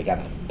that they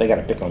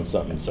gotta pick on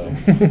something, so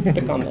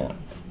pick on that.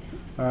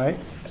 All right.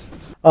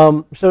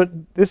 So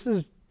this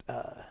is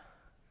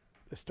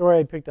the story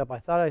I picked up. I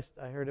thought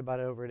I heard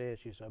about it over at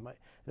ASU, so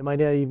it might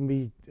not even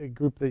be a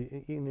group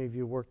that any of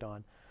you worked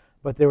on,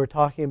 but they were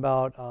talking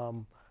about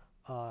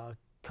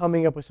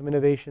coming up with some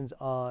innovations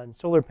on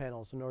solar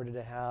panels in order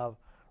to have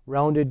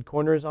rounded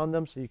corners on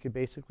them, so you could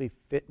basically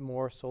fit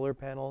more solar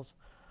panels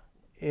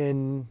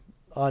on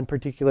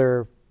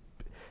particular.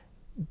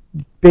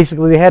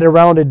 Basically, they had a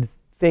rounded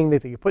thing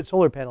that they could put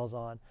solar panels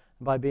on.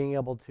 And by being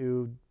able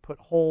to put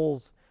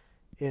holes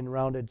in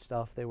rounded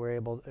stuff, they were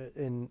able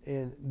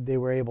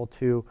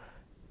to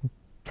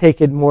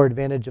take more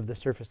advantage of the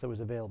surface that was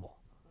available.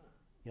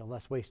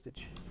 Less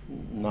wastage.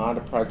 Not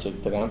a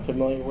project that I'm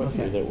familiar with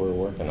or that we're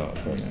working on.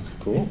 But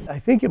cool. I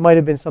think it might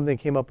have been something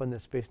that came up on the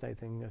Space Night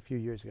thing a few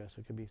years ago,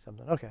 so it could be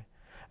something. Okay.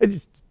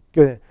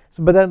 Go ahead.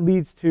 So, but that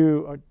leads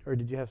to, or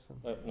did you have some?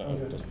 No.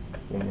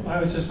 Okay.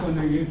 I was just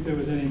wondering if there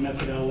was any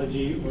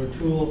methodology or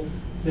tool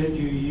that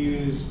you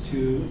use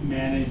to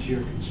manage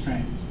your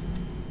constraints.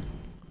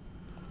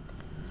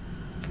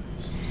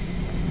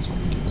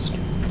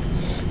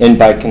 And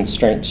by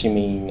constraints, you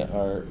mean,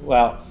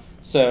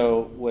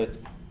 so with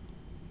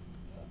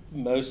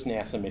most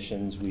NASA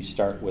missions, we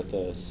start with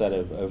a set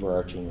of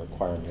overarching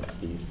requirements,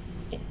 these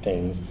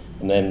things,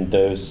 and then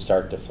those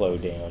start to flow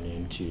down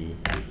into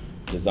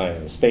design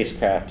of the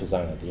spacecraft,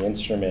 design of the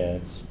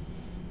instruments,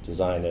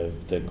 design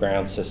of the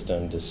ground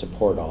system to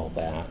support all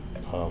that.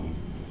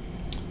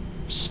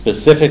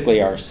 Specifically,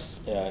 here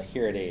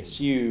at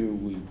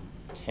ASU, we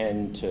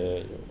tend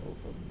to,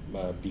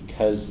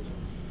 because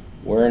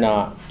we're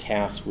not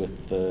tasked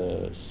with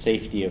the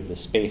safety of the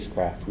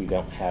spacecraft, we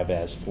don't have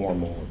as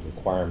formal a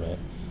requirement.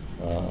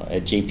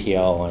 At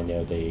JPL, I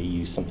know they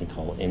use something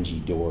called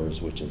NG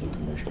Doors, which is a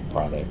commercial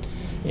product,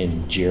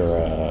 in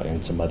JIRA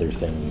and some other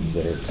things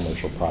that are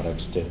commercial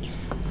products to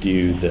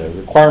do the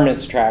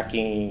requirements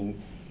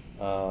tracking,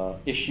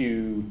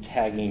 issue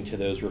tagging to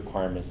those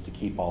requirements to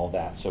keep all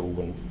that, so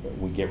when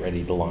we get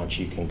ready to launch,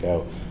 you can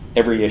go,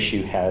 every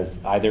issue has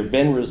either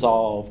been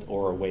resolved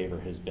or a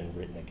waiver has been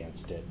written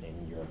against it,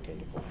 and you're okay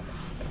to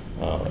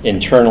go.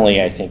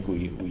 Internally, I think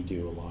we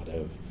do a lot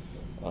of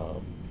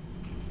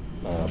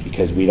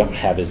because we don't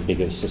have as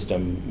big of a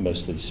system,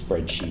 mostly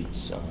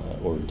spreadsheets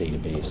or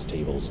database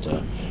tables.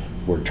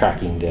 We're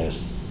tracking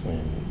this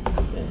and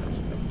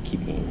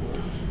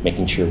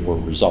making sure we're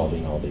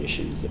resolving all the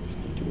issues that we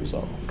need to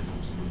resolve.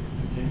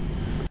 Okay.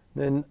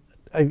 Then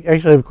I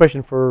actually have a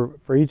question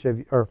for each of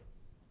you, or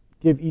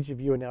give each of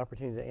you an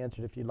opportunity to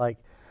answer it if you'd like.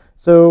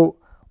 So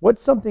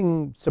what's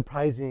something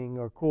surprising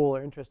or cool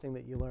or interesting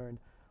that you learned?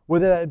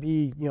 Whether that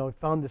be,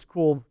 found this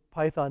cool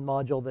Python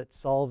module that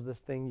solves this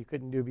thing you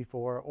couldn't do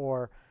before,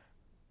 or,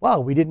 wow,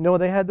 we didn't know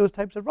they had those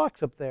types of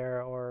rocks up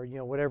there, or,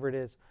 whatever it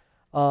is.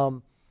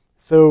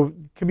 So it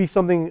could be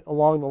something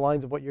along the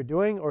lines of what you're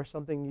doing, or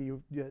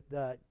something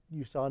that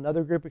you saw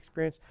another group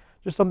experience,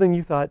 just something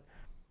you thought,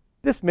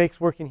 this makes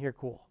working here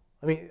cool.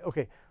 I mean,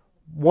 okay,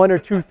 one or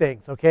two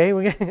things, okay?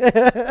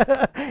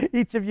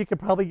 Each of you could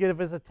probably give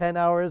us a 10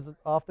 hours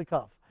off the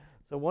cuff.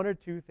 So one or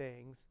two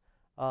things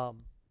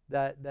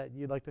that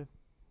you'd like to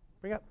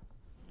bring up.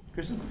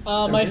 Kristen?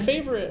 My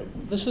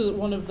favorite, this is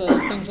one of the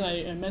things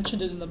I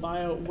mentioned it in the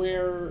bio,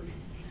 where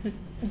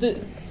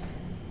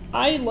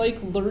I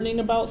like learning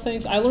about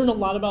things. I learn a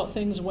lot about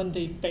things when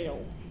they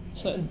fail.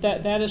 So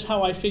that is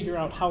how I figure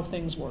out how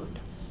things work.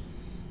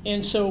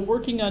 And so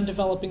working on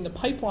developing the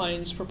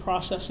pipelines for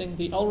processing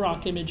the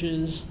LROC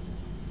images,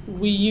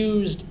 we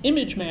used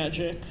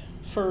ImageMagick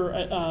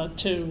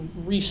to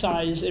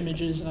resize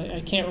images. And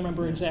I can't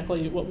remember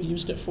exactly what we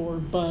used it for,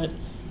 but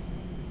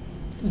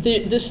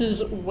this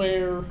is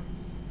where,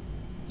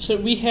 so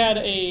we had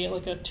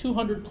like a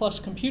 200 plus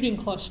computing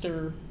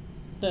cluster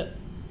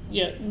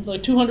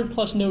like 200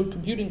 plus node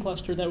computing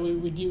cluster that we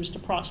would use to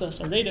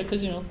process our data,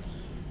 because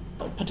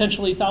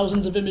potentially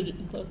thousands of images,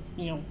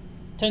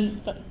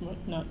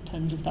 not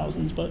tens of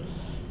thousands, but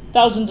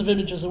thousands of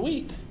images a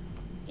week,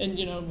 and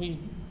we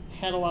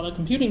had a lot of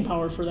computing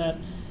power for that,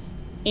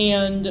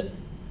 and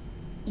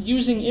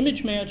using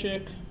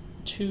ImageMagick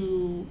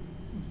to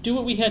do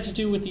what we had to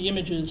do with the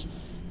images.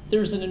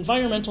 There's an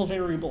environmental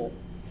variable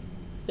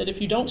that if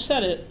you don't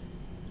set it,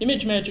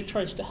 ImageMagick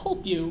tries to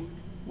help you,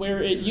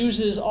 where it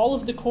uses all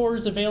of the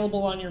cores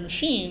available on your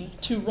machine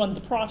to run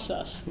the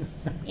process.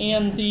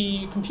 And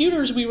the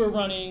computers we were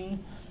running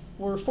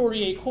were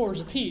 48 cores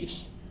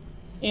apiece.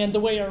 And the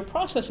way our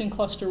processing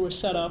cluster was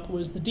set up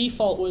was the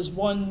default was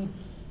one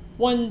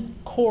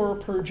core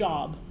per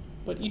job.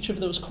 But each of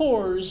those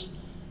cores,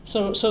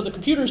 so the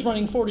computer's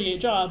running 48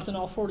 jobs, and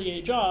all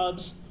 48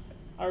 jobs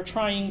are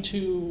trying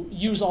to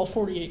use all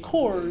 48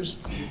 cores.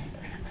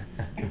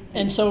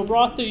 And so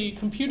brought the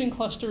computing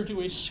cluster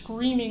to a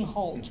screaming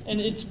halt.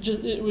 And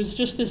it was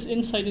just this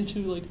insight into,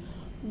 like,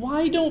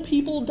 why don't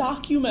people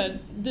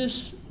document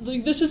this?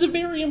 Like, this is a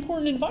very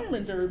important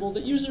environment variable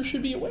that users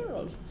should be aware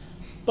of.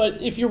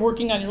 But if you're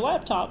working on your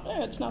laptop,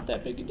 it's not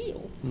that big a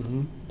deal.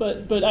 Mm-hmm.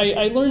 But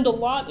I learned a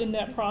lot in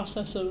that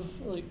process of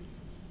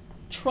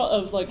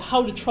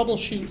how to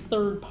troubleshoot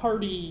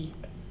third-party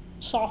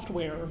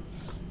software.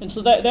 And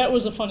so that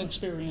was a fun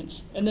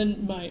experience. And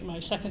then my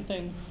second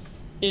thing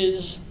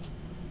is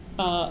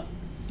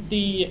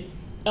the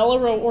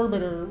LRO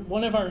orbiter,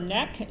 one of our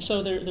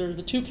so there are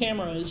the two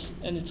cameras,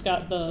 and it's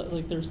got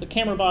there's the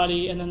camera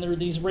body, and then there are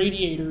these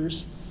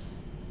radiators.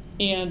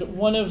 And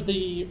one of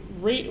the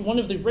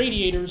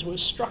radiators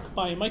was struck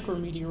by a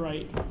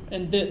micrometeorite.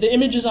 And the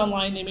image is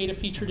online. They made a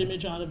featured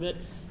image out of it.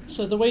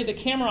 So the way the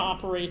camera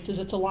operates is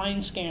it's a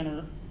line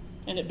scanner,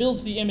 and it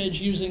builds the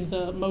image using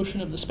the motion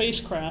of the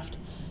spacecraft.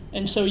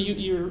 And so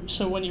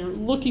so when you're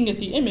looking at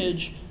the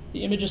image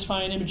is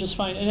fine,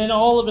 and then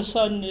all of a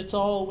sudden it's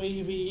all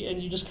wavy,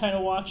 and you just kind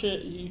of watch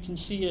it. You can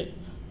see it,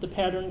 the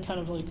pattern kind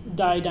of like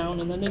die down,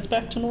 and then it's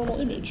back to normal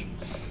image.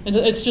 And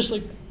it's just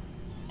like,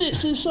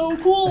 this is so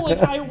cool. Like,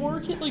 I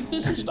work it, like,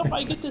 this is stuff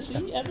I get to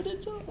see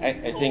evidence of.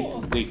 I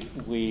think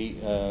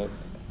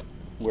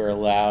we're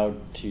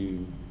allowed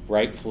to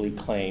rightfully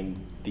claim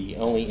the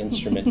only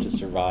instrument to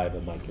survive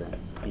a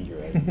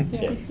micrometeorite.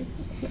 Yeah.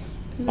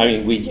 I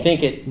mean, we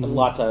think it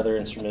lots of other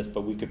instruments,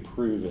 but we could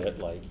prove it.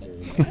 Like,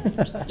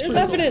 there's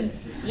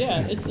evidence.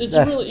 Yeah, it's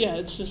really, yeah,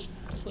 it's just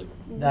like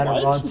that.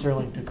 What? Or Rod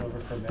Serling took over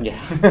for me.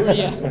 Yeah.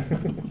 Yeah.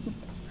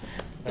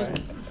 All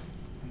right.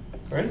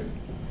 Ready?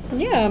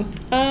 Yeah.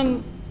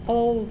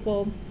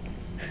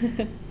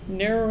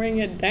 Narrowing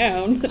it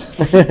down.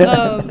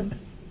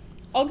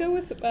 I'll go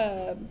with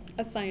a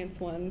science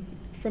one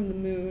from the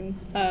moon.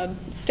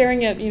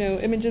 Staring at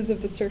images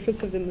of the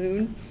surface of the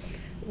moon.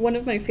 One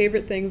of my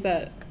favorite things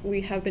that we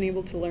have been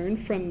able to learn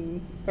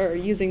from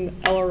using the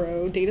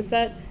LRO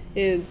dataset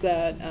is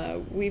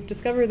that we've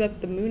discovered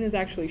that the moon is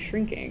actually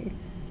shrinking,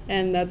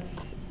 and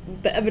that's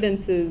the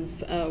evidence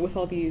is with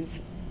all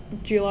these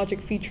geologic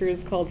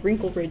features called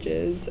wrinkle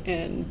ridges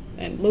and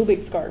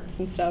lobate scarps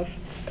and stuff.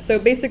 So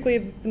basically,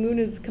 the moon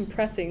is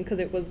compressing because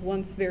it was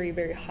once very,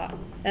 very hot,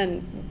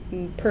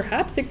 and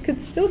perhaps it could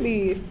still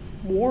be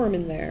warm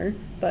in there,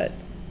 but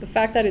the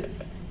fact that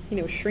it's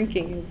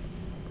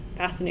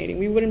fascinating.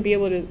 We wouldn't be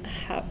able to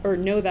have or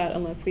know that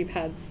unless we've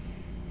had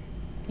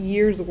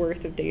years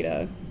worth of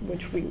data,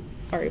 which we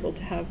are able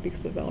to have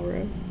because of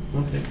Valro.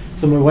 Okay.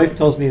 So my wife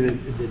tells me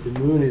that the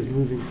moon is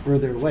moving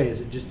further away.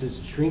 Is it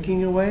just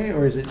shrinking away,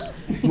 or is it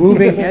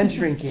moving and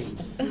shrinking?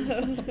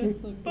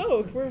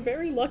 Both. We're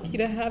very lucky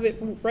to have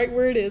it right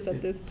where it is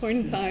at this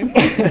point in time.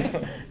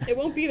 It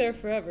won't be there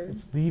forever.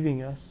 It's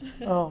leaving us.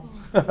 Oh,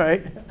 all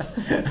right.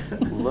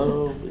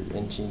 Slowly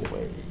inching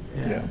away.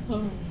 Yeah.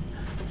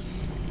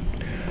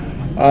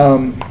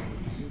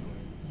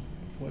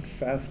 What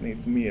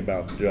fascinates me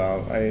about the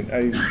job,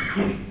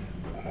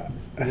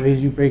 the ways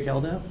you break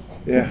LDAP?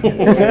 Yeah.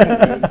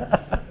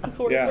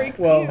 Or yeah. breaks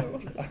Well,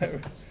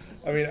 you.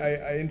 I mean,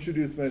 I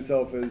introduced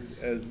myself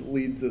as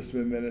lead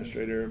system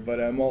administrator, but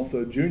I'm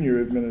also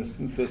junior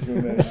system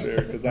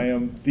administrator because I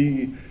am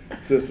the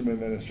system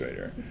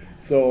administrator.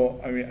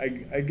 So I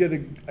mean, I get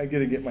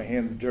to get my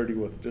hands dirty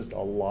with just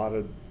a lot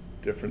of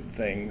different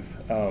things,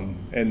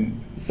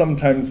 and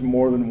sometimes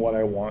more than what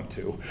I want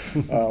to.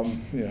 You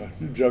know,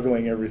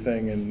 juggling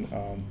everything, and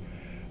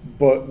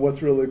but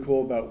what's really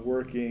cool about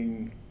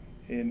working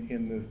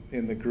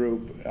in the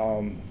group,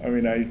 I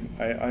mean,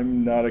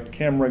 I'm not a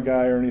camera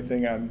guy or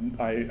anything.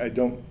 I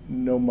don't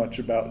know much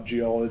about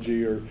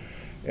geology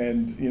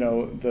and you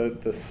know,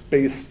 the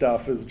space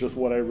stuff is just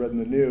what I read in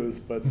the news.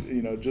 But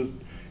you know, just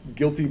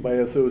guilty by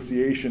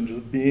association,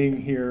 just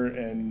being here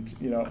and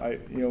you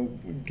know,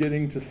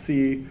 getting to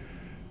see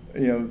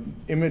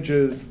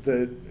images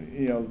that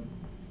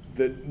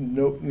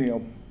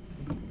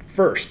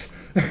first.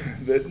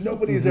 That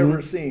nobody's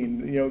ever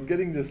seen, you know,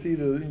 getting to see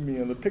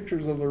the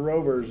pictures of the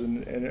rovers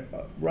and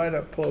right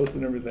up close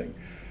and everything,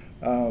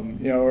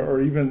 you know,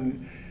 or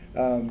even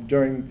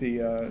during the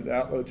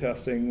outload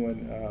testing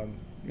when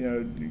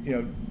you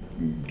know,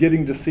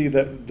 getting to see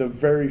that the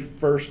very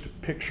first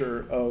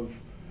picture of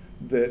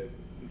that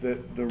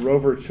the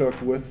rover took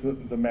with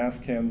the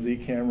MASTCAM-Z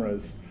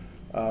cameras,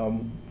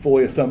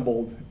 fully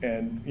assembled,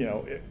 and you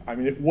know, I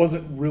mean, it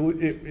wasn't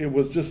really, it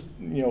was just,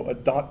 you know, a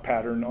dot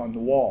pattern on the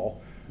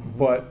wall.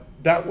 But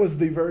that was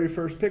the very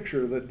first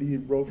picture that the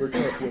rover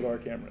took with our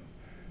cameras,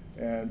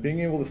 and being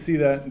able to see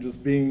that and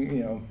just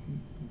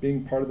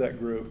being part of that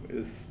group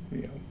is,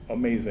 you know,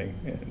 amazing,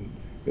 and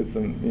it's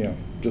you know,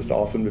 just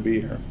awesome to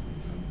be here.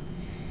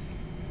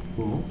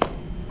 Cool.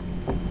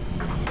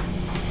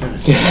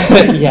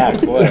 Yeah,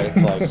 boy,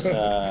 it's like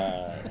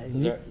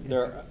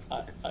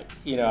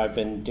you know, I've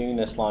been doing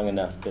this long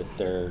enough that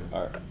there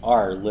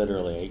are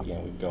literally, you know,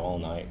 we go all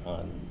night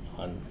on,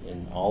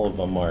 and all of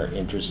them are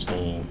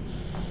interesting.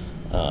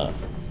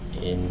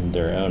 In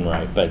their own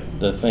right, but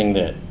the thing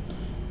that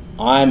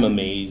I'm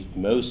amazed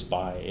most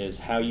by is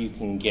how you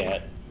can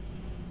get,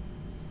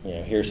 you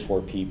know, here's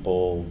 4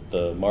 people,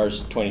 the Mars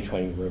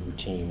 2020 rover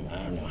team, I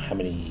don't know how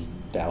many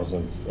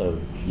thousands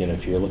of, you know,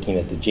 if you're looking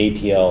at the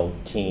JPL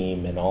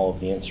team and all of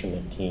the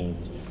instrument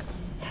teams,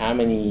 how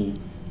many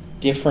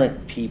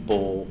different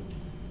people,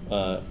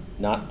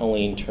 not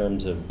only in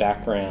terms of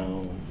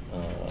background,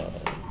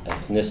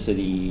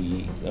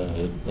 ethnicity,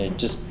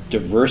 just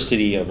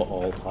diversity of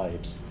all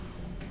types,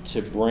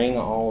 to bring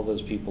all of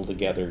those people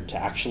together to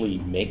actually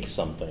make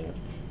something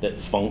that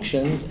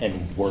functions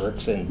and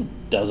works and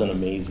does an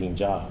amazing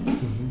job,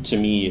 to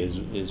me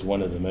is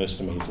one of the most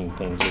amazing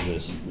things of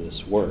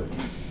this work.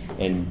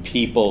 And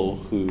people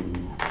who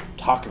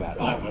talk about,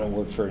 oh, I want to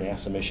work for a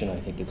NASA mission, I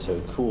think it's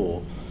so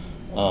cool.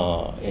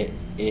 It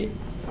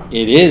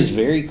is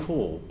very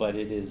cool, but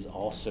it is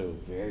also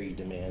very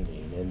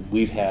demanding. And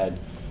we've had,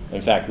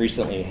 in fact,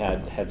 recently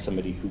had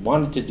somebody who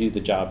wanted to do the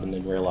job and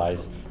then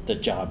realized the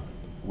job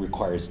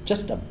requires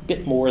just a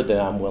bit more than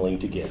I'm willing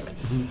to give.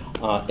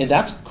 And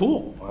that's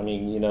cool. I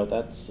mean, you know,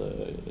 that's,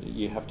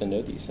 you have to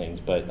know these things,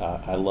 but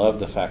I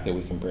love the fact that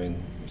we can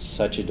bring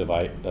such a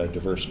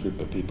diverse group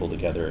of people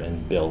together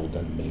and build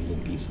an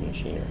amazing piece of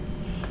machinery.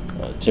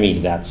 To me,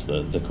 that's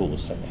the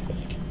coolest thing, I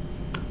think.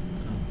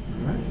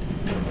 All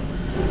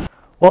right.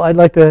 Well, I'd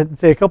like to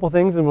say a couple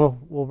things and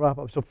we'll wrap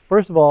up. So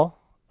first of all,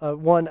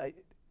 one,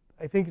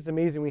 I think it's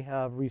amazing we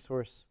have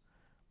resource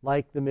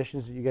like the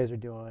missions that you guys are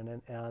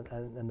doing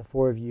and the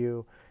 4 of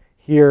you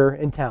here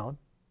in town,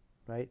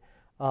 right?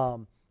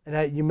 And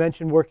you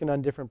mentioned working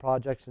on different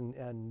projects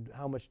and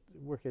how much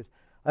work is.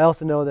 I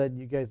also know that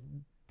you guys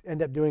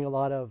end up doing a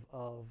lot of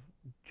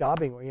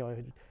jobbing. You know,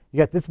 you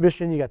got this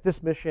mission,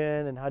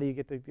 and how do you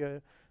get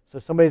the, so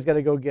somebody's got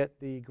to go get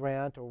the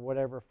grant or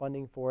whatever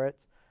funding for it.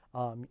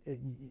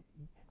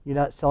 You're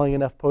not selling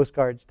enough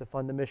postcards to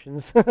fund the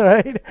missions,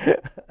 right?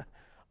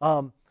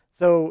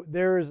 So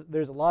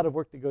there's a lot of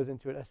work that goes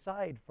into it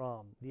aside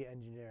from the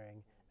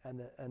engineering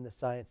and the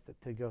science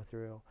to go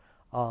through.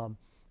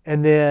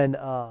 And then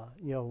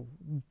you know,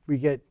 we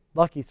get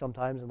lucky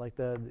sometimes, and like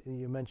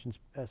you mentioned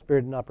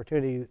Spirit and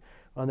Opportunity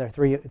on their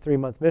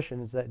three-month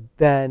missions that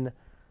then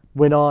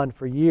went on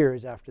for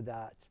years after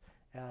that,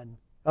 and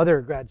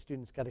other grad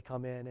students got to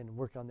come in and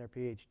work on their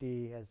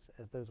PhD as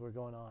those were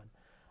going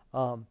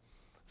on.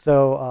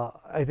 So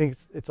I think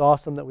it's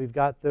awesome that we've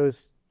got those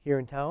here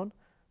in town,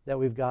 that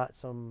we've got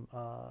some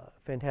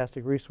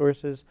fantastic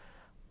resources,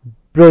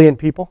 brilliant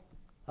people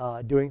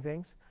doing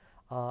things.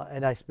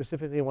 And I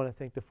specifically want to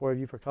thank the 4 of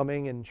you for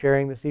coming and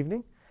sharing this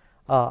evening.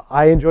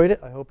 I enjoyed it.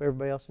 I hope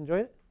everybody else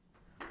enjoyed it.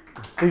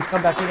 Please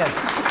come back again.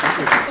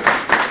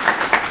 Thank you.